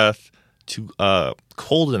use breath to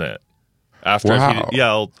colden it. After I've heated,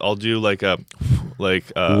 Wow. I'll do like a I'm not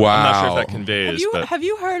sure if Wow. that conveys. but Have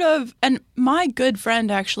you heard of, and my good friend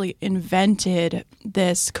actually invented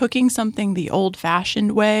this, cooking something the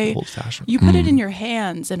old-fashioned way. Old-fashioned. You put it in your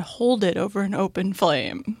hands and hold it over an open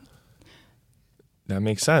flame. That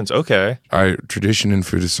makes sense. Okay. Tradition in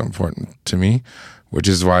food is so important to me, which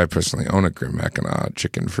is why I personally own a Grim Mackinac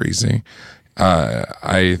chicken freezer.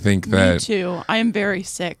 I think Me that too. I am very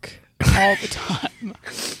sick all the time.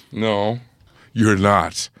 no, you're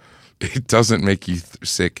not. It doesn't make you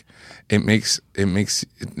sick. It makes.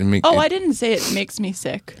 I didn't say it makes me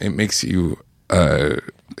sick. It makes you.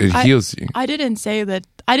 It heals you. I didn't say that.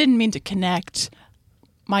 I didn't mean to connect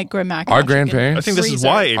my grandma. Our grandparents. I think this is Freezer.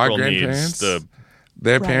 why Our April needs grandparents, the.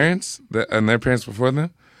 their Right. parents, and their parents before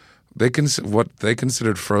them, what they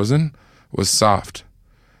considered frozen was soft.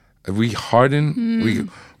 We harden.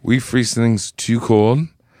 We freeze things too cold,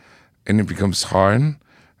 and it becomes hard,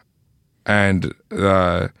 and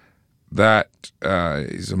that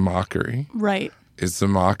is a mockery. Right. It's the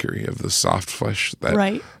mockery of the soft flesh that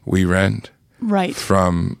Right. we rend Right.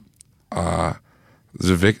 from the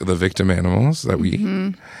victim animals that we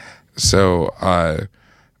eat. So I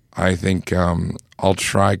think I'll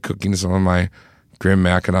try cooking some of my Grim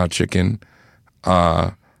Mackinac chicken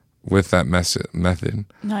with that method.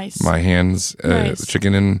 Nice. My hands, Nice.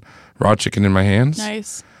 raw chicken in my hands.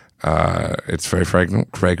 Nice. It's very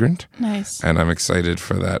fragrant, Nice. and I'm excited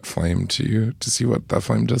for that flame to see what that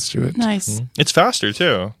flame does to it. Nice. It's faster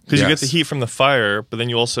too because you get the Yes. heat from the fire, but then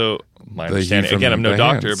you also, my The heat understanding from again, I'm no the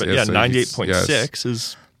doctor, hands. but Yes, yeah, so 98.6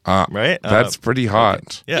 is right. That's pretty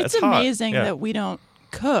hot. Yeah, It's hot. amazing Yeah. that we don't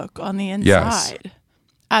cook on the inside Yes.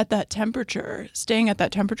 at that temperature, staying at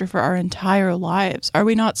that temperature for our entire lives. Are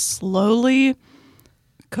we not slowly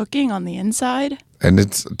cooking on the inside? And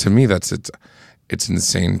it's, to me, it's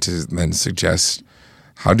insane to then suggest,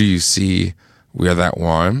 how do you see we are that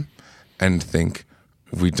warm and think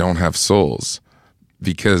we don't have souls?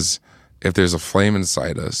 Because if there's a flame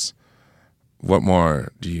inside us, what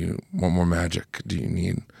more magic do you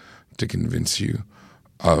need to convince you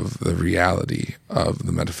of the reality of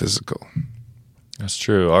the metaphysical. That's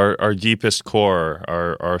true. Our deepest core,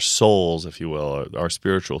 our souls, if you will, our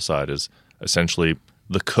spiritual side is essentially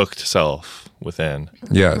the cooked self within.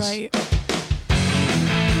 Yes. Right.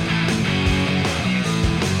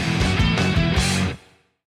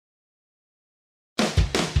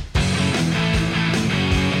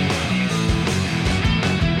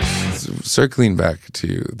 Circling back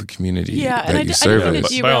to the community Yeah, and that I you didn't service. mean to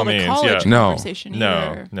derail the college No. conversation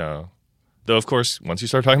either. No. Though, of course, once you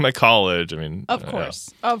start talking about college, I mean... Of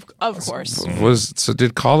course. Of course. So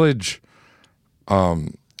did college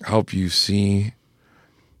help you see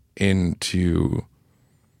into,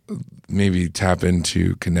 maybe tap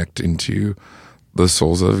into, connect into the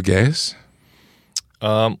souls of gays?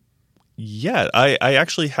 Yeah, I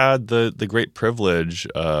actually had the great privilege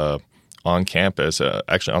on campus,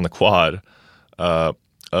 actually on the quad,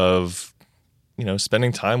 of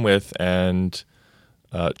spending time with and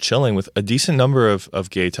chilling with a decent number of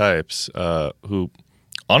gay types who,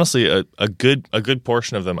 honestly, a good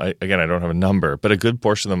portion of them. I don't have a number, but a good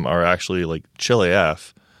portion of them are actually like chill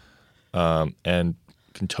AF, and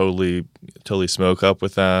can totally smoke up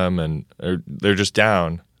with them, and they're just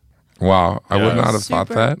down. Wow, I would not have thought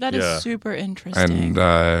that. That is super interesting.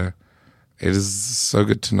 And it is so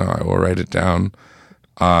good to know. I will write it down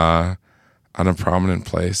on a prominent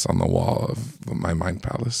place on the wall of my mind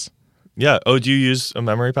palace. Yeah. Oh, do you use a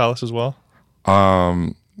memory palace as well?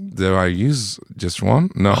 Do I use just one?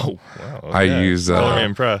 No. Oh, wow. Okay. I use Very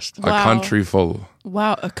impressed. a country full.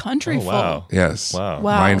 Wow, a country full. Wow. Yes. Wow.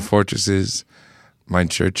 Mind fortresses, mind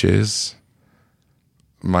churches,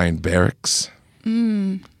 mind barracks.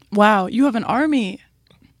 Wow, you have an army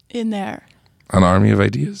in there. An army of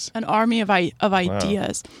ideas. An army of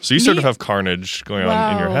ideas. So you sort of have carnage going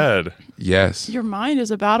on in your head. Yes. Your mind is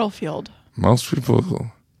a battlefield. Most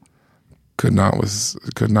people could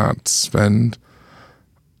not spend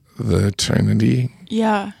the eternity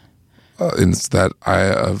Yeah. in that eye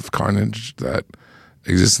of carnage that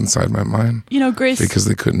exists inside my mind. Grace. Because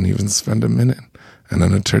they couldn't even spend a minute, and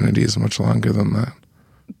an eternity is much longer than that.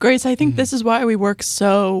 Grace, I think this is why we work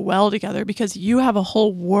so well together, because you have a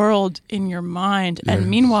whole world in your mind. Yes. And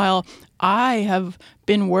meanwhile, I have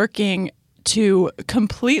been working to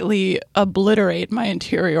completely obliterate my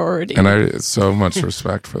interiority. And I so much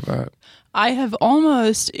respect for that. I have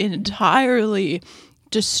almost entirely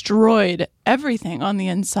destroyed everything on the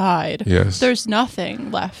inside. Yes. There's nothing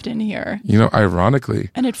left in here.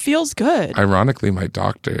 Ironically, And it feels good. my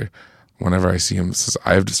doctor, whenever I see him, says,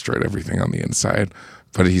 I have destroyed everything on the inside.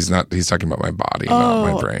 But he's talking about my body,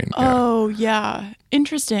 not my brain. Yeah. Oh, yeah.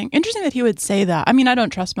 Interesting that he would say that. I mean, I don't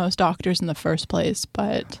trust most doctors in the first place,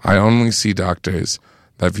 but... I only see doctors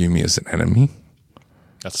that view me as an enemy.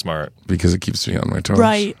 That's smart. Because it keeps me on my toes.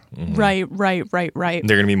 Right. They're going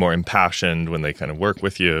to be more impassioned when they kind of work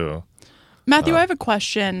with you. Matthew, I have a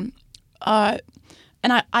question. And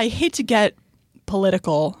I hate to get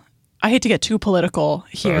political. I hate to get too political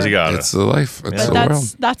here. You got It's the life. It's the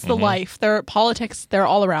world. That's the life. Politics, they're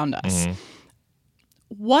all around us.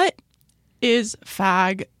 What is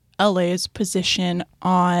FAG LA's position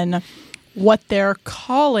on what they're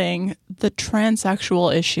calling the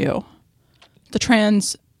transsexual issue, the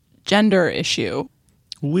transgender issue?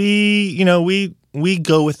 We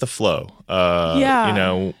go with the flow.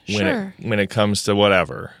 When it comes to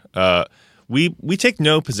whatever. We take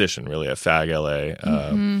no position really at FAG LA.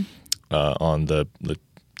 On the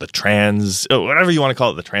trans, whatever you want to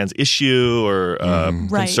call it, the trans issue or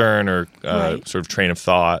concern or sort of train of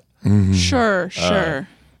thought. Mm-hmm. Sure.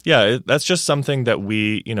 That's just something that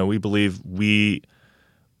we believe we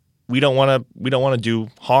don't want to do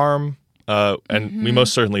harm, and we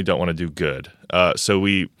most certainly don't want to do good. So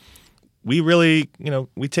we really,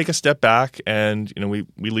 we take a step back and we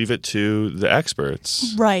leave it to the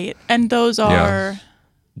experts, right? And those are.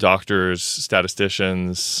 Doctors,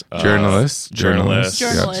 statisticians, journalists.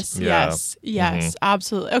 Yes,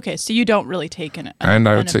 absolutely. Okay, so you don't really take an and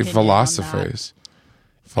I would say opinion philosophers,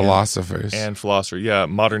 and philosophers. Yeah,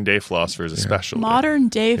 modern day philosophers, especially modern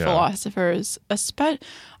day philosophers.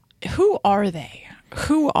 Who are they?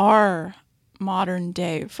 Who are modern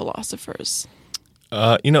day philosophers?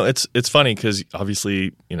 It's funny because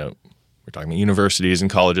obviously, we're talking about universities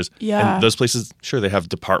and colleges. Yeah. And those places, sure, they have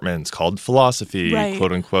departments called philosophy,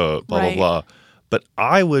 quote unquote, blah, blah, blah. But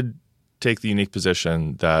I would take the unique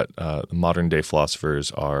position that the modern day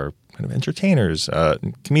philosophers are kind of entertainers,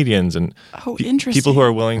 comedians, and people who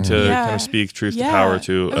are willing to kind of speak truth to power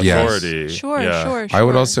to authority. Sure. I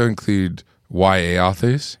would also include YA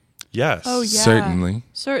authors. Yes. Oh, yeah.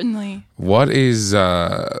 Certainly. What is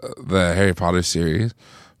the Harry Potter series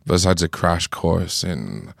besides a crash course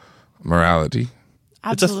in morality?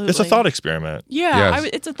 Absolutely. It's a thought experiment. Yeah, Yes.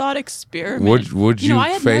 it's a thought experiment. Would you I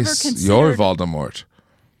had never face considered- your Voldemort?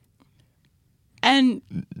 And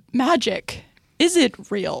magic, is it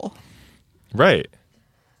real? Right.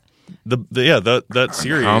 That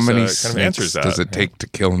series How many kind of snakes answers that. does it take to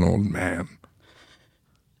kill an old man?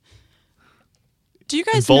 Do you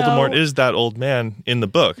guys Voldemort know? is that old man in the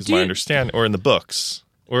book, is Do my you- understanding, or in the books.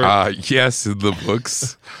 Or Yes, in the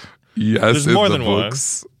books. Yes, There's in more the than one.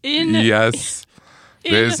 books. In- Yes.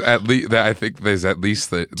 in- There's at least. I think there's at least.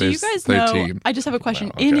 Do you There's guys know? 13. I just have a question.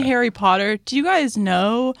 Wow, okay. In Harry Potter, do you guys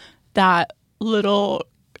know that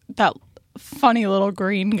funny little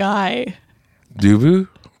green guy? Dubu.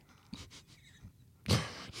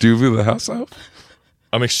 Dubu the house elf.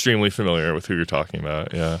 I'm extremely familiar with who you're talking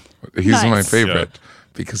about. Yeah. He's my Nice. favorite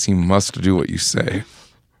because he must do what you say.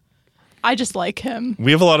 I just like him.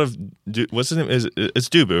 We have a lot of what's his name? It's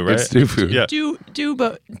Dubu, right? It's Dubu. Yeah. Dubu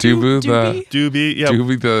the- Doobie. Yeah.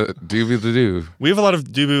 Dubu the do. We have a lot of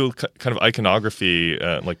Dubu kind of iconography,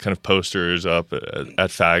 like kind of posters up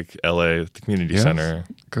at FAG LA, the community center.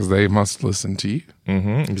 Because they must listen to you.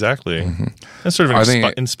 Exactly. That's sort of Are an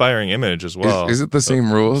they- inspiring image as well. Is it the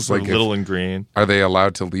same rules? Sort Like, of little and green. are they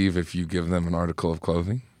allowed to leave if you give them an article of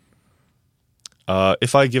clothing?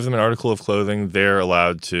 If I give them an article of clothing, they're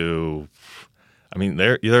allowed to. I mean,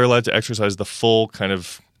 they're allowed to exercise the full kind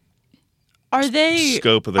of Are they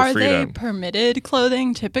scope of their Are freedom. they permitted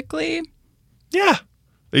clothing typically? Yeah.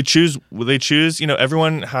 They choose.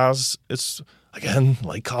 Everyone has. It's again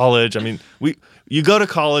like college. I mean, you go to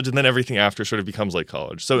college and then everything after sort of becomes like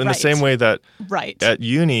college. So in the Right. same way that Right. at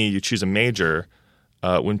uni you choose a major,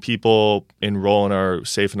 when people enroll in our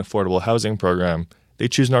safe and affordable housing program, they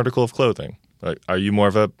choose an article of clothing. Like, are you more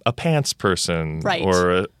of a pants person, Right.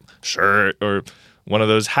 or a shirt, or one of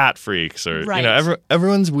those hat freaks, or Right.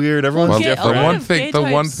 everyone's weird. Everyone's Well, gay- a different. lot the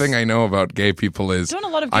of one gay thing I know about gay people is Don't a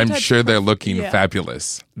lot of gay I'm types sure they're looking yeah.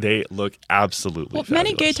 fabulous. They look absolutely. Well,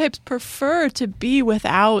 many gay fabulous. types prefer to be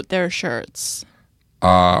without their shirts.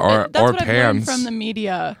 Or That's what I've learned pants. from the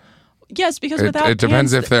media. Yes, because It, without it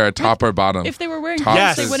depends pants, if they're a top or bottom. if they were wearing Tops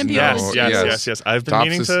pants, Yes, they wouldn't be yes, able. yes. I've been Tops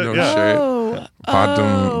meaning is to. no yeah. shirt.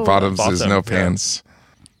 Oh, Bottoms is Bottom, no yeah. pants.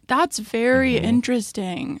 That's very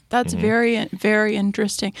interesting. That's very, very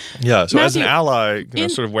interesting. Yeah, so as an Matthew, ally, in-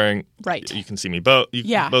 sort of wearing. Right. You can see me both. You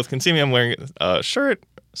Yeah. both can see me. I'm wearing a shirt,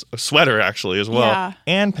 a sweater actually as well, Yeah.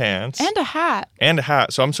 and pants, And a hat. and a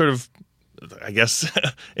hat. So I'm sort of, I guess,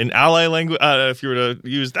 in ally language. If you were to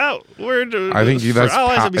use that word, I think for that's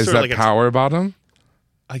allies, it'd be is sort of that like power bottom?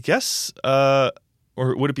 I guess, or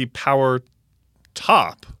would it be power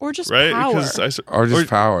top? Or just right? power. Or just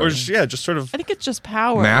power. or just sort of. I think it's just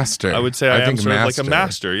power. Master. I would say I am think sort of like a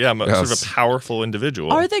master. Yeah, I'm sort of Yes. a powerful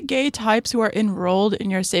individual. Are the gay types who are enrolled in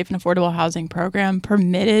your safe and affordable housing program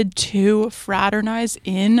permitted to fraternize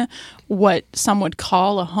in what some would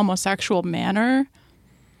call a homosexual manner?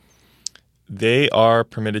 They are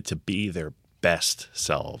permitted to be their best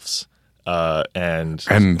selves, and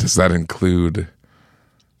And does that include?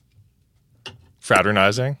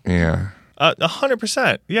 fraternizing. Yeah.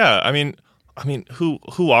 100%. Yeah. I mean,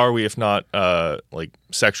 who are we if not like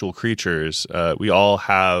sexual creatures? We all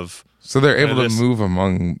have. So they're able to this- move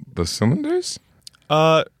among the cylinders.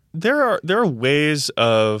 There are ways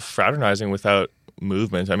of fraternizing without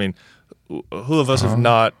movement. I mean, who of us have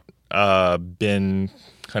not been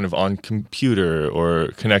kind of on computer or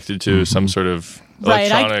connected to some sort of Right.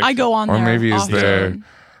 electronic? I go on Or there. maybe often.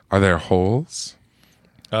 are there holes?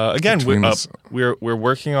 Again, between us. we're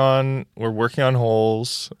working on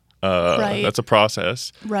holes. Right. That's a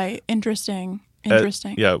process. Right. Interesting. Uh,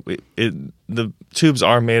 Interesting. yeah, the tubes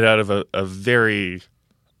are made out of a very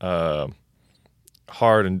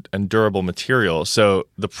hard and durable material. So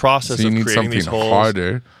the process So you of need creating something these holes,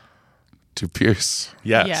 harder to pierce.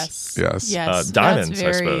 yes, Yes. Yes. Yes. diamonds, That's I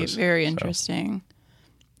very, suppose. very So. interesting.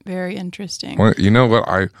 Very interesting. Well, you know what?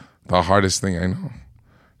 The hardest thing I know,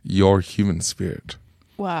 your human spirit.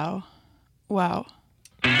 Wow. Wow.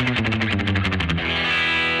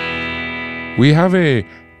 We have a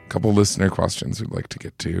couple listener questions we'd like to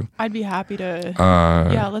get to. I'd be happy to.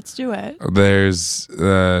 Yeah, let's do it. There's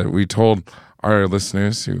we told our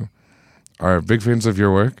listeners who are big fans of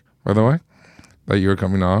your work, by the way, that you were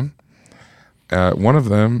coming on. One of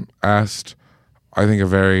them asked, I think, a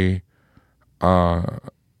very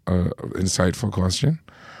insightful question,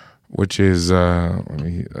 which is, I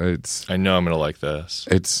know I'm going to like this.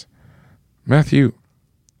 it's Matthew,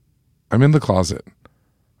 I'm in the closet.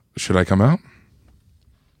 Should I come out?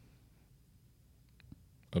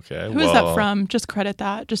 Okay. Who is that from? Just credit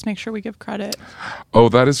that. Just make sure we give credit. Oh,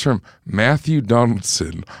 that is from Matthew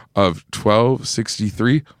Donaldson of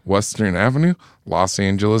 1263 Western Avenue, Los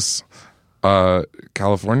Angeles,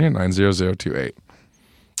 California, 90028.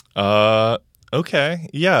 Okay.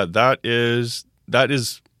 Yeah, that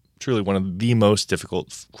is truly one of the most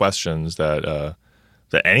difficult questions that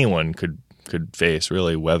anyone could face,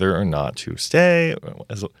 really, whether or not to stay.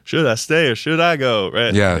 Should I stay or should I go?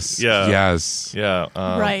 Right? Yes. Yeah. Yes. Yeah.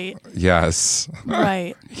 Right. Yes.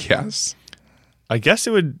 Right. Yes. I guess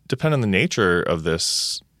it would depend on the nature of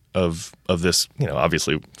this this,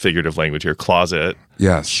 obviously figurative language here, closet.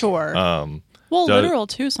 Yes. Sure. Well, literal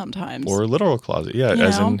too sometimes. Or literal closet. Yeah, You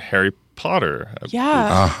as know? in Harry Potter.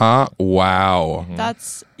 Yeah. Uh-huh. Wow.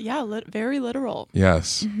 That's very literal.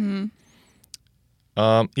 Yes.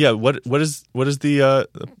 Yeah. What is the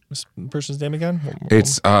person's name again?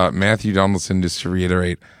 It's Matthew Donaldson, just to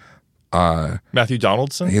reiterate. Matthew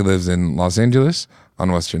Donaldson. He lives in Los Angeles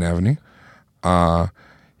on Western Avenue.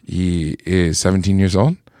 He is 17 years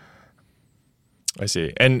old. I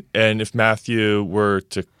see. And if Matthew were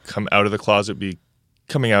to come out of the closet, be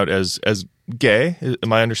coming out as gay?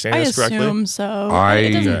 Am I understanding this correctly? I assume so. I-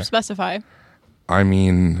 It doesn't Okay. specify. I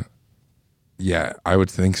mean, yeah, I would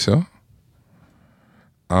think so.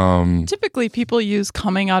 Typically, people use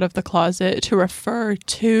coming out of the closet to refer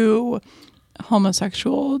to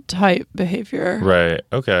homosexual type behavior. Right.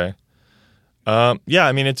 Okay. Yeah.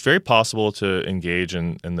 I mean, it's very possible to engage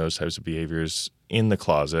in those types of behaviors in the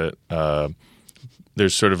closet.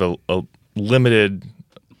 There's sort of a limited.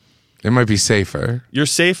 It might be safer. You're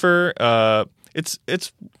safer.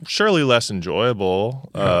 It's surely less enjoyable.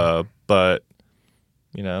 But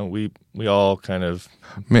we all kind of.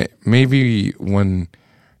 Maybe when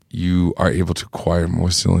you are able to acquire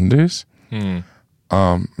more cylinders,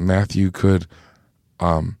 Matthew could,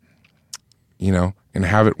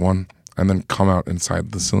 inhabit one and then come out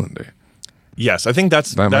inside the cylinder. Yes, I think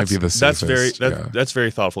that might be the safest. That's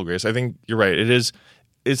very thoughtful, Grace. I think you're right. It is.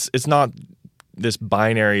 It's not this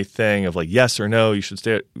binary thing of like yes or no. You should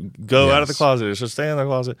go out of the closet. You should stay in the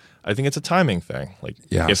closet. I think it's a timing thing. Like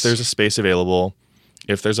if there's a space available,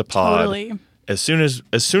 if there's a pod, Totally. as soon as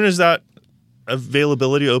that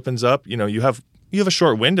availability opens up, you have a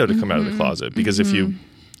short window to come out of the closet, because if you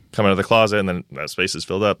come out of the closet and then that space is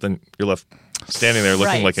filled up, then you're left standing there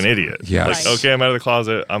looking Right. like an idiot. Yes. Like, okay, I'm out of the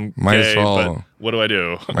closet. I'm Might as gay, well- but what do I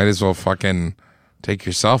do? Might as well fucking take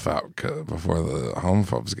yourself out before the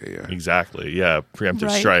homophobes get you. Exactly. Yeah. Preemptive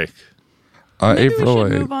Right. strike. Maybe April, we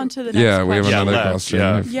should move on to the next yeah, we have question. another let's, question.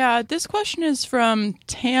 yeah. Yeah, this question is from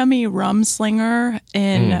Tammy Rumslinger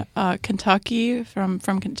in Kentucky. From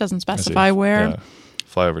doesn't specify where. Yeah.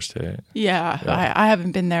 Flyover state. Yeah, I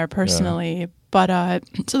haven't been there personally, but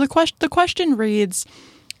so the question reads,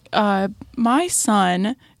 my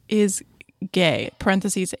son is gay,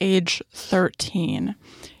 parentheses, age 13.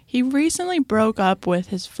 He recently broke up with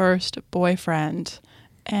his first boyfriend,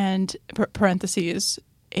 and parentheses,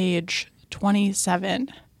 age 27.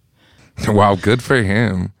 Wow, good for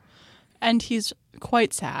him. And he's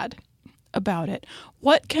quite sad about it.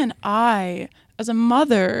 What can I, as a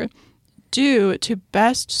mother, do to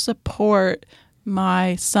best support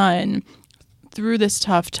my son through this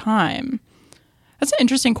tough time? That's an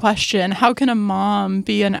interesting question. How can a mom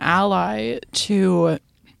be an ally to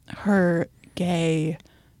her gay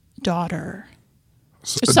daughter?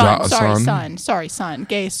 Son. Sorry, son.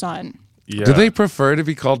 Gay son. Yeah. Do they prefer to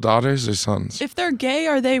be called daughters or sons? If they're gay,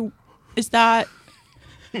 is that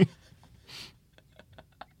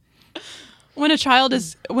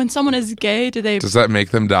when someone is gay, Does that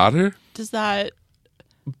make them daughter? I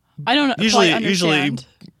don't Usually understand.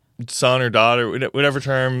 son or daughter, whatever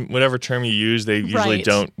term you use, they usually Right.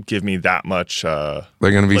 don't give me that much. They're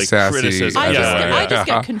going to be like sassy. criticism. I Yeah, just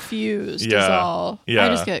get confused. Is Yeah. all. Yeah, I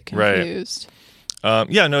just get right. confused. No,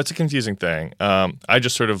 it's a confusing thing. I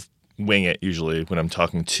just sort of wing it usually when I'm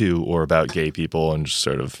talking to or about gay people, and just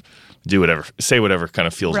sort of say whatever kind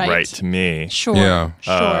of feels Right. right to me. Sure. Yeah.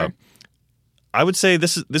 Sure. I would say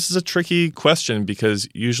this is a tricky question, because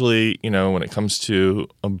usually, when it comes to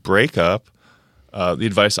a breakup, the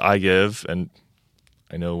advice I give, and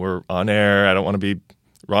I know we're on air, I don't want to be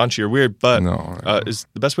raunchy or weird, but is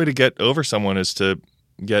the best way to get over someone is to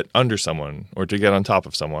get under someone or to get on top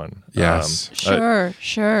of someone. Yes.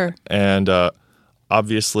 Sure. And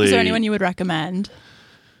obviously, Is there anyone you would recommend?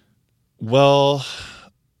 well,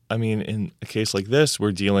 I mean, in a case like this,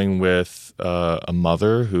 we're dealing with a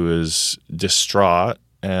mother who is distraught,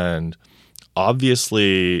 and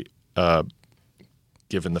obviously,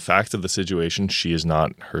 given the fact of the situation, she is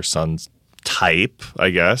not her son's type, I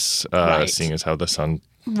guess, Right. seeing as how the son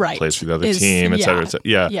right. plays for the other team, et cetera, et cetera.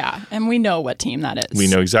 Yeah. Yeah, and we know what team that is. We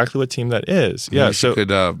know exactly what team that is. Yeah, Maybe so she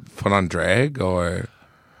could put on drag, or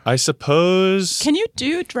I suppose. Can you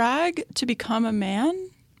do drag to become a man?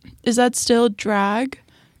 Is that still drag?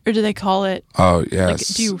 Or do they call it, oh yes,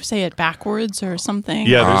 like, do you say it backwards or something?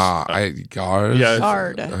 Yeah, guard. Yeah,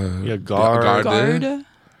 Guard. guard. Guard.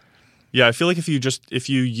 Yeah, I feel like if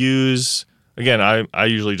you use, again, I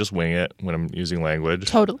usually just wing it when I'm using language.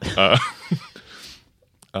 Totally.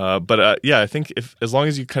 But I think as long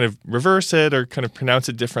as you kind of reverse it or kind of pronounce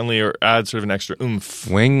it differently or add sort of an extra oomph.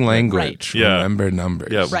 Wing language. Right. Yeah. Remember numbers.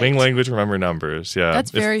 Yeah, Right. wing language, remember numbers. Yeah,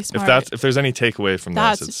 That's very if smart. If there's any takeaway from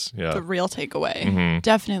That's this, it's the real takeaway. Mm-hmm.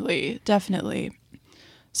 Definitely.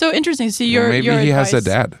 So interesting. So Well, maybe he advice, has a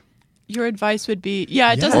dad. Your advice would be,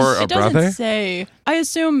 it doesn't, Or a it doesn't brother? say. I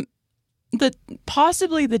assume that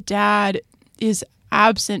possibly the dad is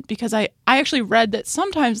absent because I actually read that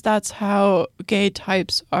sometimes that's how gay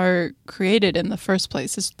types are created in the first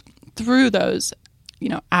place, is through those,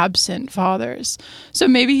 absent fathers. So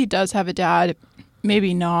maybe he does have a dad,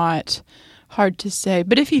 maybe not. Hard to say.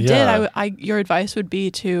 But if he did, your advice would be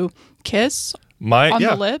to kiss on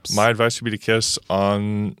the lips. My advice would be to kiss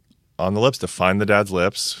on the lips, to find the dad's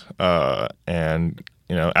lips, and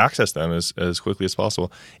access them as quickly as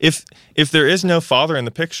possible. If there is no father in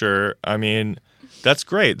the picture, I mean, that's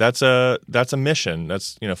great. That's a mission.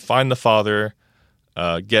 That's find the father,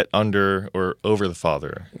 get under or over the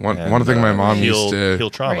father. One thing my mom used to heal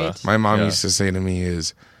trauma. Right. My mom used to say to me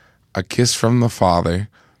is, a kiss from the father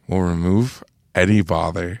will remove any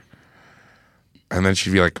bother. And then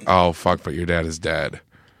she'd be like, oh fuck, but your dad is dead.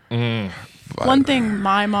 But one thing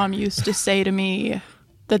my mom used to say to me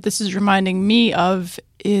that this is reminding me of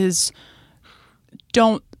is,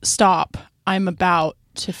 don't stop. I'm about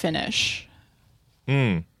to finish.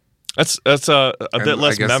 That's a bit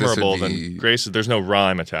less I guess this memorable would than be- Grace. There's no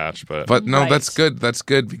rhyme attached, but no, Right. that's good. That's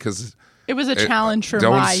good because It was a challenge for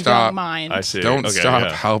don't my stop. young mind. I see. don't Okay, stop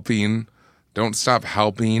yeah. helping. Don't stop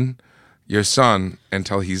helping your son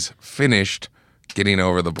until he's finished getting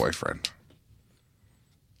over the boyfriend.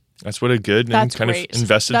 That's what a good and That's kind great. of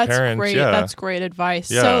invested That's parent. great. Yeah, That's great advice.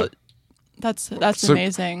 Yeah. So that's So,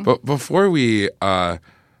 amazing. But before we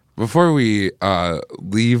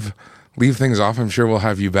leave things off, I'm sure we'll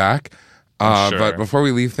have you back. Sure. But before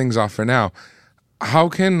we leave things off for now, how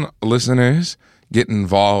can listeners get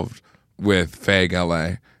involved with FAG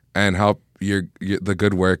LA and help the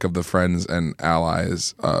good work of the friends and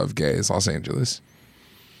allies of gays Los Angeles?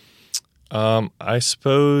 I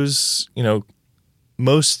suppose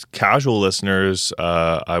most casual listeners,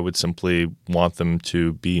 I would simply want them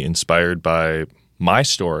to be inspired by my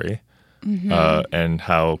story and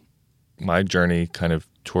how my journey kind of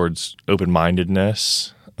towards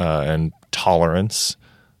open-mindedness and tolerance,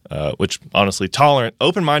 which honestly,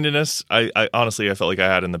 open-mindedness, I honestly felt like I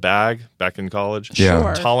had in the bag back in college. Yeah.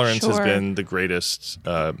 Sure, Tolerance has sure. been the greatest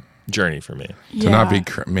journey for me. To not be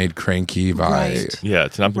made cranky by Right. Yeah,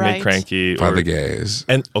 to not be made Right. cranky by or the gays.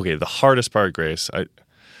 And okay, the hardest part, Grace,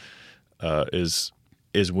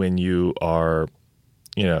 is when you are,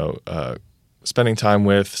 spending time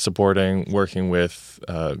with, supporting, working with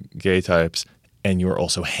gay types, and you are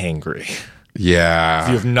also hangry. Yeah. If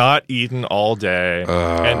you have not eaten all day,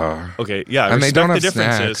 and okay, yeah, I And they respect don't the have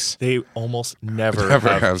differences. snacks. They almost never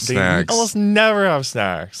have they snacks. almost never have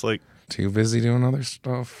snacks. Like, Too busy doing other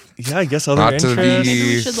stuff. yeah, I guess other Not to interests. be- Maybe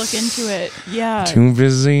we should look into it. Yeah. Too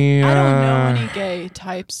busy. I don't know any gay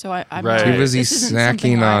types, so I'm Right. not, Too busy this isn't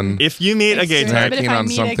something snacking I'm on- If you meet a gay experienced, type, but if Snacking I on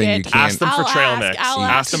meet a something gay you type, can't- Ask them for I'll trail ask, mix. I'll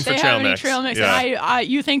Ask ask them if for they trail have any mix. trail mix. Yeah. And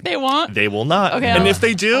you think they want? they will not. Okay, and I'll- if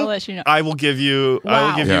they do, I'll let you know. I will give you. I Wow.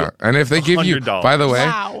 will give Yeah, you. and if they give you, $100. by the way,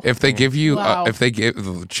 Wow. if they give you, Wow. if they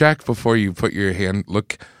give check before you put your hand,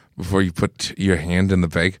 before you put your hand in the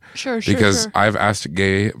bag. Sure. Because sure. I've asked a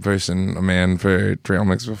gay person, a man, for trail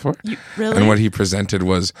mix before, Really? and what he presented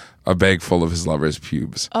was a bag full of his lover's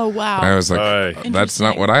pubes. Oh wow. And I was like, Right. that's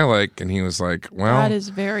not Interesting. what I like, and he was like, well, that is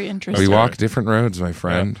very interesting. we walk different roads, my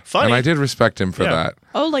friend. Yeah. Funny. And I did respect him for Yeah. that.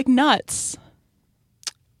 Oh, like nuts.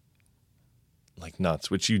 Like nuts,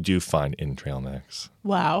 which you do find in trail mix.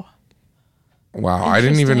 Wow. Wow, I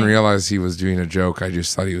didn't even Interesting. realize he was doing a joke. I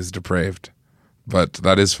just thought he was depraved. But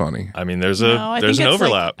that is funny. I mean, there's No, an it's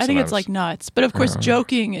overlap. Like, I think it's sometimes. like nuts, but of course,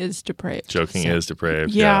 joking is depraved. Joking So- is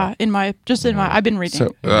depraved. Yeah, I've been reading. So, I've been reading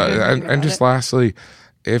and about just it. lastly,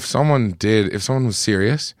 if someone was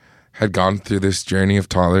serious, had gone through this journey of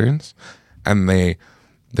tolerance, and they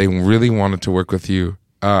really wanted to work with you,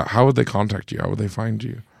 how would they contact you? How would they find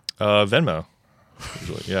you? Venmo,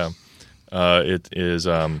 usually. Yeah, it is.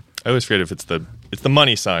 I always forget if it's the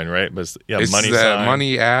money sign, right? But it's It's money the sign.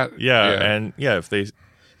 money at Yeah, and if they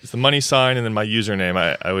It's the money sign and then my username.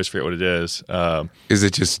 I always forget what it is. Is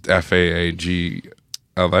it just FAAGLA?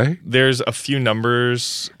 There's a few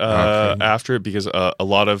numbers after it because a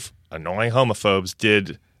lot of annoying homophobes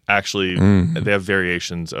did actually. They have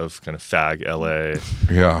variations of kind of fag LA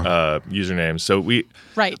usernames. So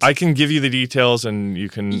I can give you the details and you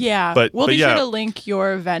can. Yeah, we'll be sure to link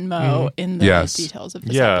your Venmo in the details of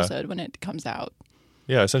this episode when it comes out.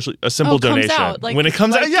 Yeah, essentially a simple donation. When it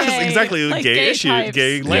comes out, yes, exactly. Like gay issue,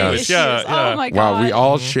 gay language. Yeah. Oh my God. Wow, we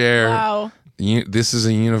all share. This is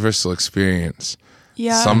a universal experience.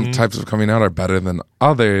 Yeah. Some types of coming out are better than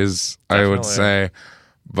others, I would say,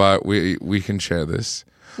 but we can share this.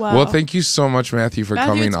 Wow. Well, thank you so much, Matthew, for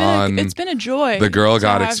coming on. It's been a joy. The Girl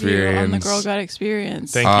God Experience. On the Girl God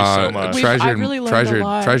Experience. Thank you so much. I've really learned a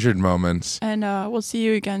lot. Treasured moments. And we'll see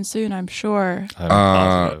you again soon, I'm sure. I'm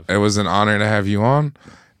positive. It was an honor to have you on,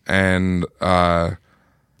 and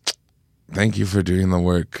thank you for doing the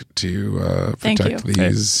work to protect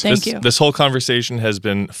these. Thank you. This whole conversation has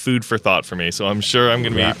been food for thought for me, so I'm sure I'm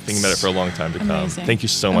going to be thinking about it for a long time to come. Thank you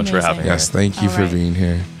so much for having me. Yes, thank you for being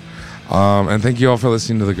here. And thank you all for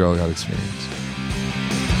listening to the Girl God Experience.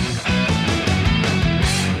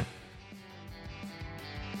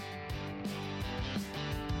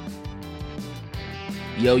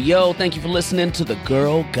 Yo, thank you for listening to the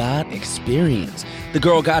Girl God Experience. The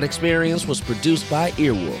Girl God Experience was produced by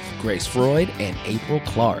Earwolf, Grace Freud, and April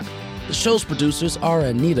Clark. The show's producers are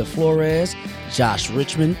Anita Flores, Josh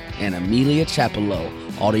Richmond, and Amelia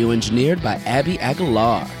Chapelot. Audio engineered by Abby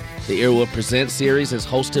Aguilar. The Earwolf Presents series is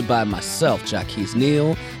hosted by myself, Jaquez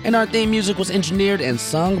Neal, and our theme music was engineered and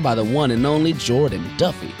sung by the one and only Jordan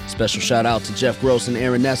Duffy. Special shout out to Jeff Gross and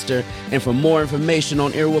Aaron Nestor. And for more information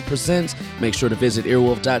on Earwolf Presents, make sure to visit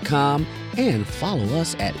earwolf.com and follow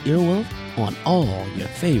us at Earwolf on all your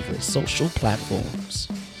favorite social platforms.